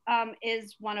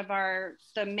is one of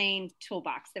the main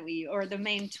toolbox that we, or the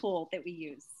main tool that we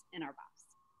use in our box.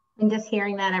 And just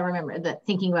hearing that, I remember that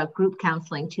thinking about group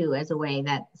counseling too as a way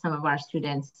that some of our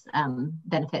students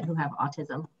benefit who have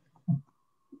autism.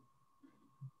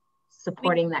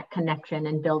 Supporting that connection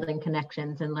and building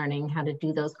connections and learning how to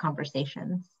do those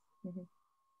conversations. Mm-hmm.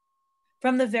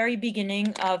 From the very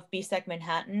beginning of BSEC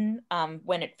Manhattan,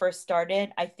 when it first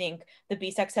started, I think the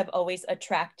BSECs have always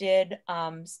attracted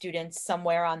students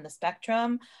somewhere on the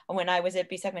spectrum. When I was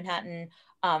at BSEC Manhattan,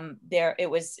 it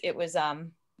was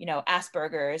you know,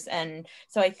 Asperger's. And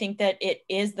so I think that it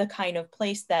is the kind of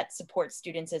place that supports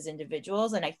students as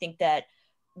individuals. And I think that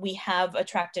we have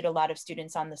attracted a lot of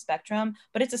students on the spectrum,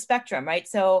 but it's a spectrum, right?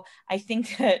 So I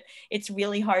think that it's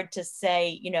really hard to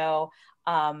say, you know,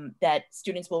 that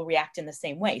students will react in the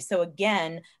same way. So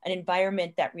again, an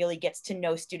environment that really gets to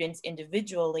know students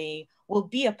individually will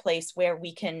be a place where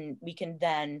we can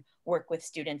then work with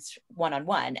students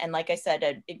one-on-one. And like I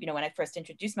said, you know, when I first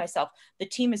introduced myself, the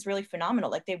team is really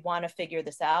phenomenal. Like they want to figure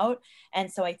this out.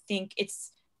 And so I think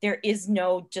there is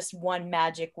no just one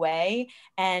magic way.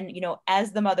 And, you know,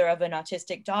 as the mother of an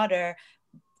autistic daughter,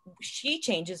 she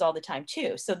changes all the time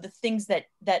too. So the things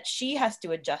that she has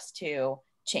to adjust to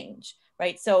change,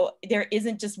 right? So there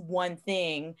isn't just one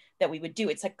thing that we would do.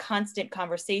 It's a constant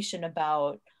conversation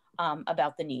about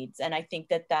the needs. And I think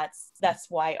that that's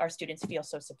why our students feel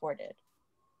so supported.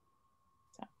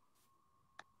 So.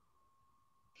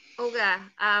 Olga,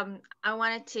 I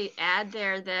wanted to add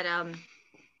there that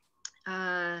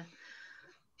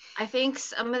I think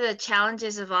some of the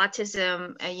challenges of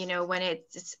autism, you know, when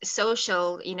it's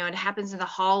social, you know, it happens in the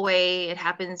hallway, it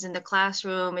happens in the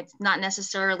classroom. It's not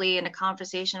necessarily in a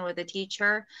conversation with a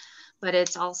teacher, but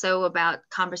it's also about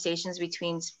conversations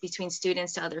between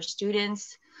students to other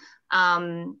students.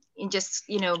 And just,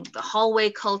 you know, the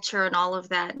hallway culture and all of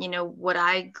that. You know, what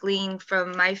I glean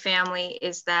from my family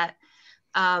is that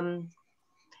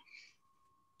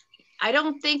I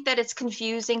don't think that it's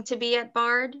confusing to be at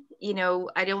Bard. You know,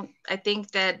 I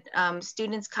think that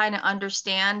students kind of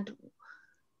understand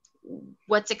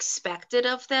what's expected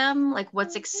of them, like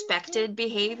what's expected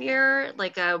behavior,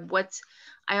 like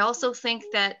I also think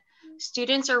that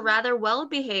students are rather well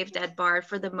behaved at Bard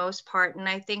for the most part. And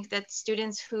I think that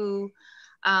students who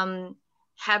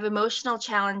have emotional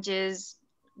challenges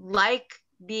like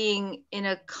being in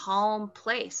a calm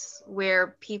place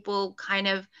where people kind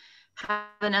of have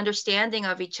an understanding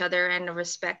of each other and a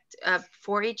respect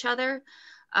for each other.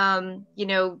 You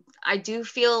know, I do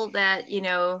feel that, you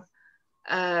know,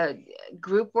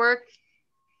 group work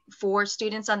for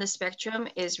students on the spectrum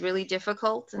is really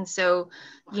difficult. And so,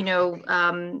 you know,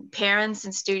 parents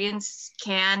and students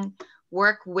can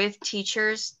work with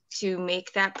teachers to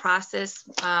make that process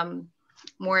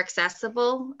more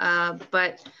accessible.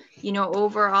 But, you know,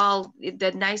 overall,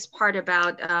 the nice part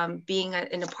about being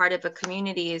in a part of a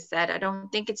community is that I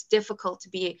don't think it's difficult to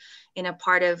be in a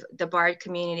part of the BARD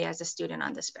community as a student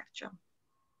on the spectrum.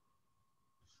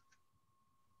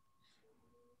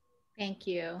 Thank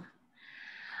you.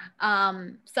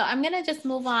 So I'm going to just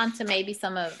move on to maybe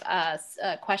some of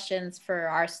questions for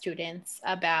our students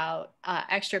about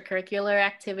extracurricular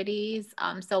activities.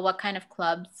 So what kind of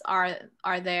clubs are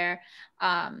there?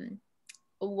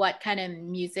 What kind of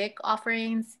music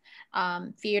offerings,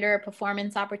 theater,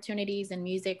 performance opportunities in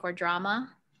music or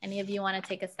drama? Any of you want to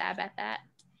take a stab at that?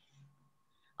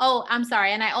 Oh, I'm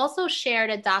sorry. And I also shared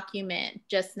a document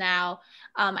just now.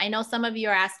 I know some of you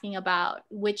are asking about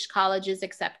which colleges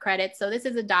accept credit. So this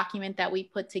is a document that we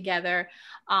put together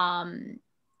on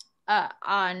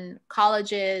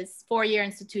colleges, four-year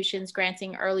institutions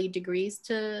granting early degrees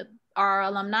to our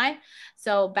alumni.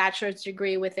 So bachelor's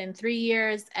degree within 3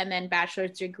 years and then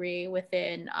bachelor's degree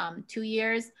within 2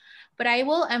 years. But I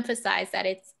will emphasize that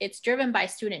it's driven by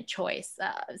student choice.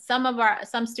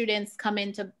 Some students come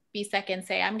into BSEC and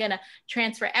say, I'm gonna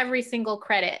transfer every single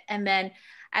credit. And then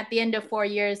at the end of 4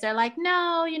 years, they're like,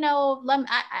 no, you know,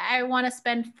 I wanna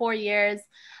spend 4 years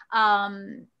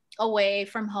away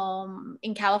from home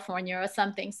in California or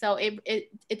something. So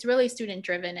it's really student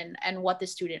driven and what the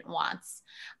student wants.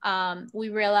 We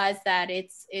realize that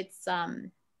it's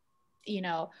you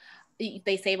know,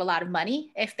 they save a lot of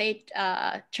money if they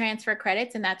transfer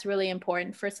credits, and that's really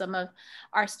important for some of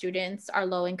our students, our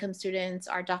low-income students,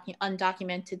 our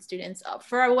undocumented students,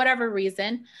 for whatever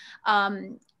reason.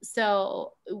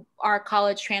 So our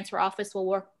college transfer office will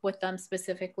work with them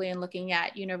specifically in looking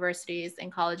at universities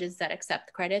and colleges that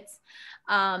accept credits.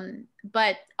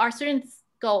 But our students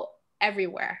go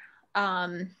everywhere.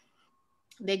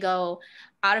 They go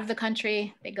out of the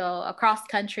country, they go across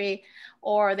country,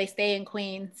 or they stay in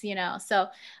Queens, you know. So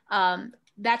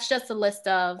that's just a list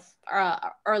of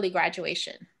early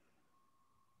graduation.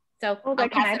 So Hulda,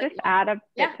 can I just add a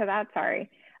bit to that?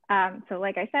 Sorry. So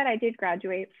like I said, I did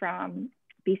graduate from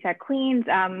BSEC Queens.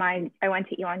 I went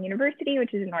to Elon University,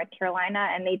 which is in North Carolina,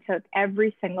 and they took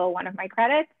every single one of my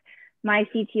credits. My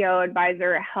CTO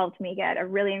advisor helped me get a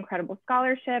really incredible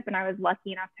scholarship, and I was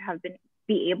lucky enough to have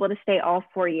be able to stay all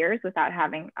 4 years without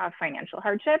having a financial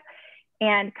hardship.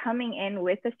 And coming in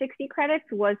with the 60 credits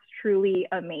was truly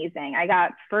amazing. I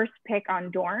got first pick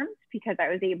on dorms because I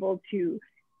was able to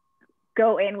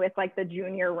go in with like the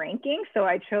junior ranking. So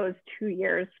I chose 2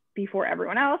 years before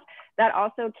everyone else. That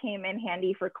also came in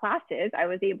handy for classes. I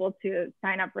was able to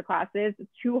sign up for classes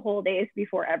 2 whole days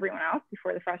before everyone else,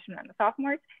 before the freshmen and the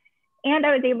sophomores. And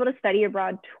I was able to study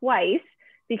abroad twice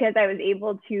because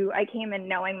I came in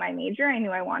knowing my major. I knew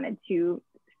I wanted to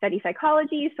study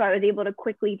psychology. So I was able to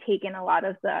quickly take in a lot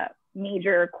of the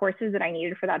major courses that I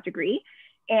needed for that degree.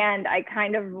 And I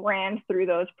kind of ran through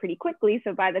those pretty quickly.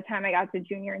 So by the time I got to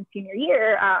junior and senior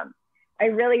year, I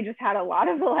really just had a lot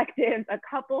of electives, a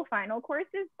couple final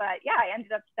courses, but yeah, I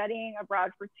ended up studying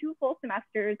abroad for 2 full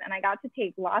semesters, and I got to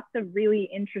take lots of really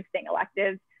interesting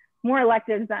electives, more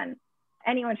electives than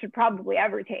anyone should probably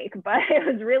ever take, but it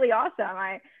was really awesome.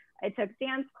 I took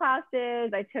dance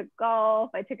classes, I took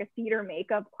golf, I took a theater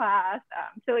makeup class.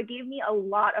 So it gave me a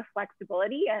lot of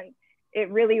flexibility, and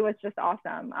it really was just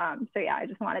awesome. So yeah, I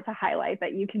just wanted to highlight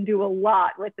that you can do a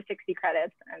lot with the 60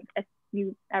 credits. And if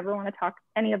you ever want to talk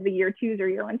any of the year 2s or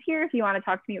year 1s here, if you want to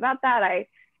talk to me about that, it's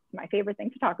my favorite thing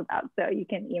to talk about. So you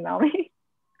can email me.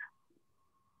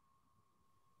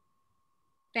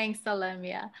 Thanks,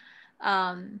 Salemia.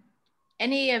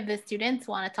 Any of the students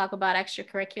want to talk about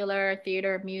extracurricular,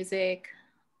 theater, music,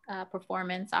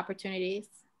 performance opportunities?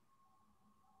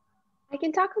 I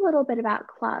can talk a little bit about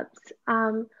clubs.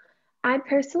 I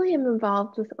personally am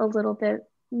involved with a little bit.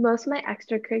 Most of my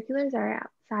extracurriculars are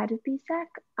outside of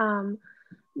BSEC,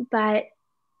 but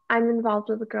I'm involved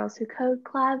with the Girls Who Code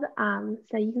Club,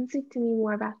 so you can speak to me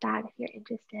more about that if you're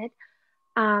interested.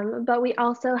 But we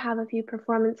also have a few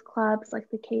performance clubs like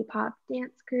the K-pop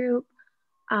dance group.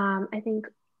 I think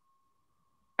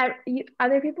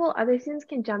other students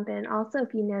can jump in also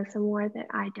if you know some more that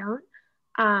I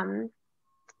don't.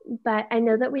 But I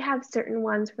know that we have certain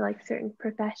ones for like certain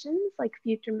professions, like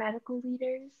future medical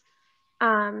leaders.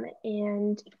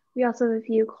 And we also have a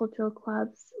few cultural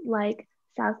clubs like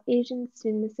South Asian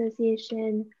Student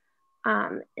Association,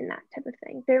 and that type of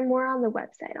thing. They're more on the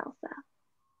website also.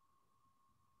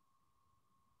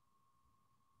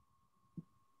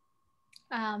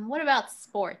 What about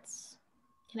sports?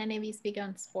 Can any of you speak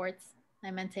on sports?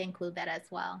 I meant to include that as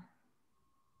well.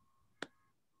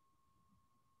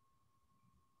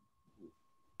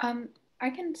 I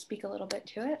can speak a little bit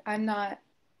to it. I'm not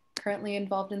currently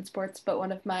involved in sports, but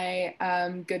one of my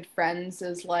good friends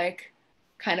is like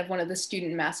kind of one of the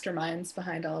student masterminds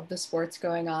behind all of the sports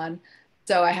going on.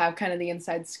 So I have kind of the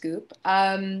inside scoop.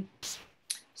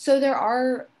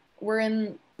 So we're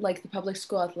in like the public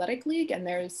school athletic league, and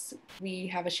we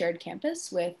have a shared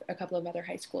campus with a couple of other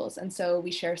high schools. And so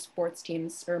we share sports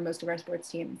teams, or most of our sports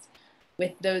teams,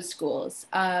 with those schools.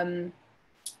 And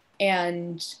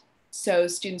so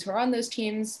students who are on those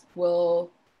teams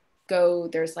will go,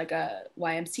 there's like a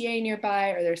YMCA nearby,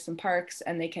 or there's some parks,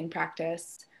 and they can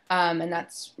practice. And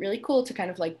that's really cool to kind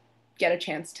of like get a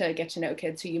chance to get to know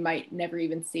kids who you might never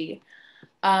even see.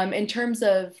 In terms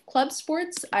of club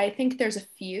sports, I think there's a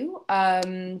few.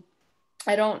 I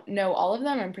don't know all of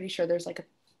them. I'm pretty sure there's like a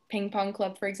ping pong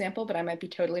club, for example, but I might be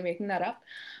totally making that up.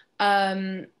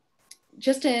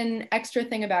 Just an extra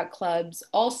thing about clubs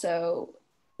also,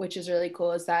 which is really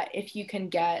cool, is that if you can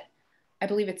get, I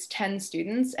believe it's 10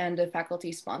 students and a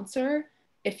faculty sponsor,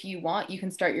 if you want, you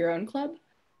can start your own club,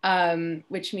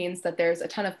 which means that there's a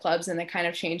ton of clubs and they kind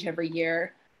of change every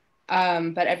year.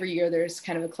 But every year there's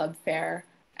kind of a club fair,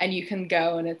 and you can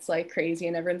go, and it's like crazy,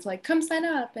 and everyone's like, come sign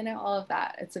up, and all of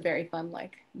that. It's a very fun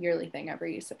like yearly thing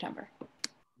every September.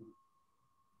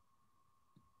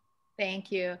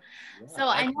 Thank you. So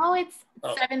I know it's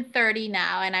 7:30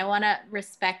 now, and I want to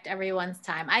respect everyone's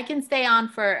time. I can stay on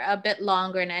for a bit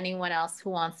longer, and anyone else who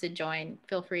wants to join,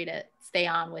 feel free to stay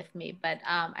on with me, but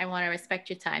I want to respect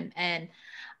your time. And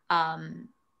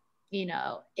you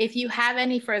know, if you have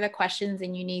any further questions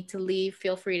and you need to leave,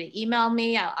 feel free to email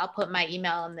me. I'll put my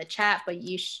email in the chat, but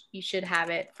you should have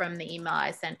it from the email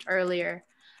I sent earlier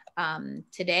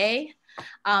today.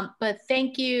 But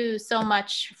thank you so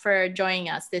much for joining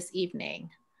us this evening.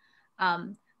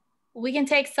 We can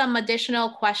take some additional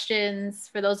questions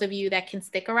for those of you that can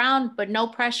stick around, but no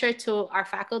pressure to our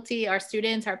faculty, our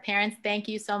students, our parents. Thank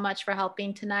you so much for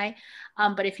helping tonight.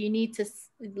 But if you need to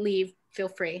leave, feel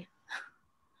free.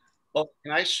 Well,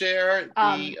 can I share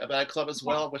about a club as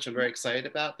well, which I'm very excited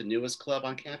about, the newest club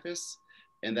on campus,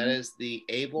 and that is the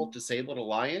Able Disabled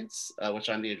Alliance, which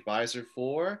I'm the advisor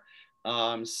for.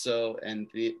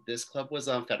 This club was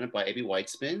founded by A.B.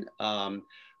 Weitzman, one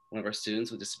of our students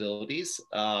with disabilities.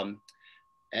 A.B.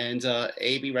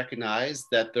 recognized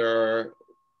that there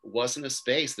wasn't a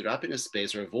space, there not been a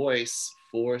space or a voice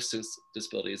for students with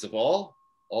disabilities of all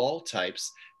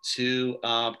types to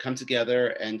come together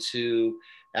and to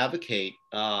advocate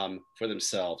for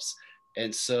themselves.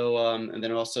 And so, and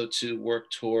then also to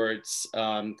work towards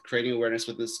creating awareness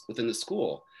within the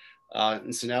school.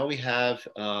 And so now we have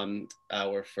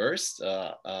our first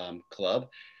club,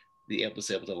 the Able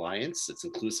Disabled Alliance. It's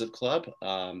an inclusive club,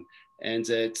 and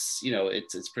it's, you know,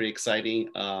 it's pretty exciting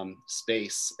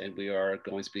space. And we are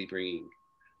going to be bringing,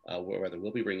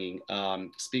 we'll be bringing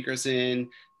speakers in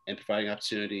and providing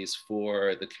opportunities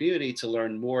for the community to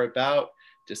learn more about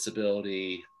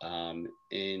disability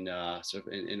in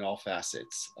all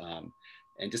facets.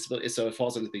 And disability, so it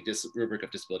falls under the rubric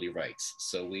of disability rights.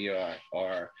 So we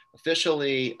are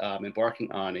officially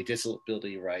embarking on a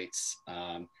disability rights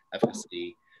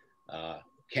advocacy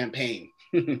campaign.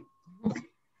 And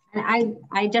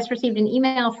I just received an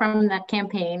email from that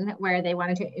campaign where they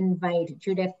wanted to invite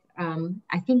Judith,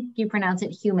 I think you pronounce it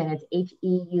Heumann, it's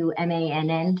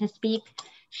H-E-U-M-A-N-N, to speak.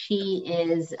 She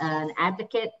is an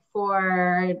advocate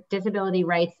for disability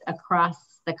rights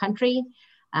across the country.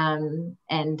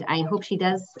 And I hope she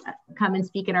does come and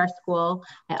speak at our school.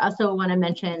 I also want to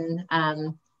mention,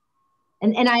 and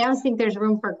I always think there's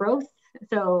room for growth.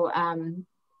 So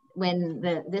when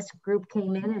this group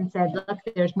came in and said, look,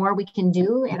 there's more we can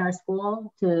do at our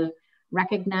school to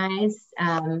recognize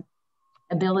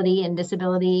ability and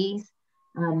disabilities,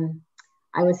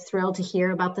 I was thrilled to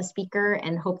hear about the speaker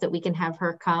and hope that we can have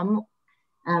her come.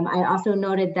 I also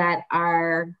noted that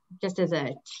just as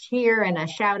a cheer and a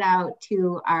shout out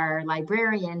to our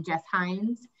librarian, Jess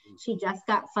Hines, she just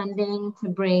got funding to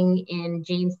bring in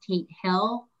James Tate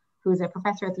Hill, who's a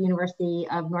professor at the University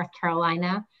of North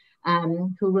Carolina,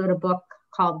 who wrote a book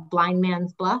called Blind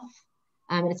Man's Bluff.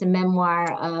 It's a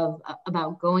memoir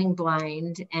about going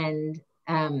blind and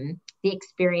the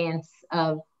experience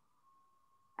of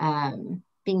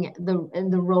being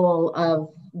the role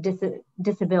of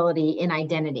disability in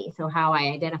identity. So how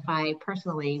I identify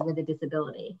personally with a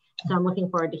disability. So I'm looking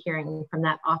forward to hearing from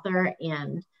that author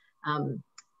and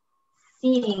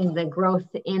seeing the growth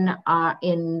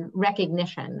in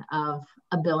recognition of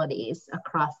abilities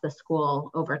across the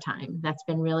school over time. That's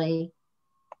been really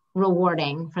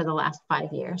rewarding for the last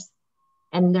 5 years.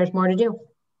 And there's more to do.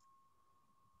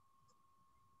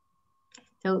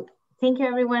 So thank you,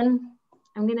 everyone.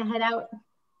 I'm gonna head out.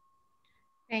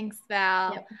 Thanks,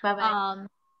 Val. Yep, bye-bye.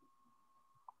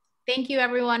 thank you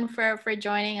everyone for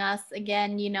joining us.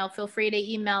 Again, you know, feel free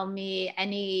to email me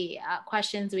any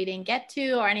questions we didn't get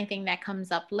to or anything that comes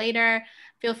up later.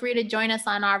 Feel free to join us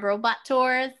on our robot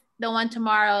tours. The one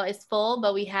tomorrow is full,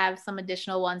 but we have some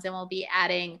additional ones and we'll be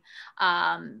adding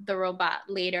the robot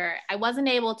later. I wasn't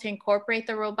able to incorporate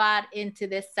the robot into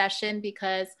this session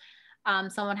because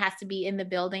someone has to be in the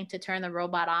building to turn the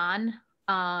robot on.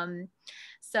 And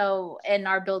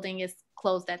our building is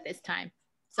closed at this time.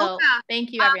 So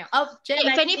thank you, everyone. Oh, Jen,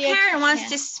 if any parent wants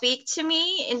to speak to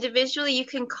me individually, you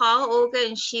can call Olga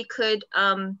and she could,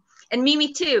 and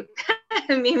Mimi too.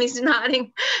 Mimi's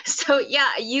nodding. So yeah,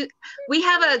 we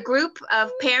have a group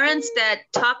of parents that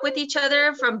talk with each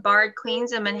other from Bard,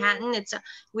 Queens, and Manhattan.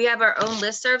 We have our own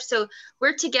listserv, so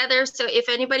we're together. So if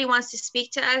anybody wants to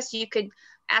speak to us, you could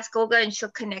ask Olga and she'll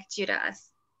connect you to us.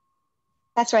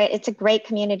 That's right. It's a great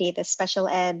community, the special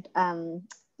ed,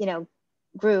 you know,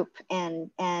 group, and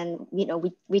you know,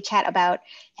 we chat about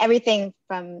everything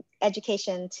from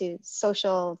education to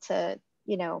social to,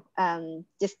 you know,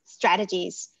 just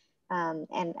strategies,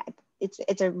 and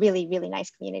it's a really, really nice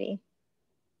community.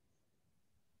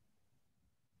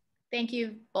 Thank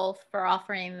you both for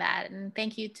offering that, and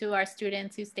thank you to our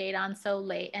students who stayed on so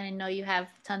late, and I know you have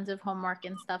tons of homework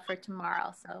and stuff for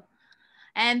tomorrow. So,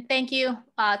 and thank you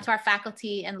to our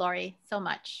faculty and Lori so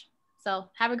much. So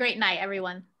have a great night,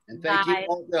 everyone. And thank you,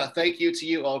 Olga. Thank you to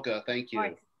you, Olga. Thank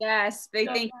you. Yes, big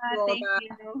thank you, Olga.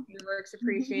 Thank you. Your work's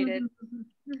appreciated.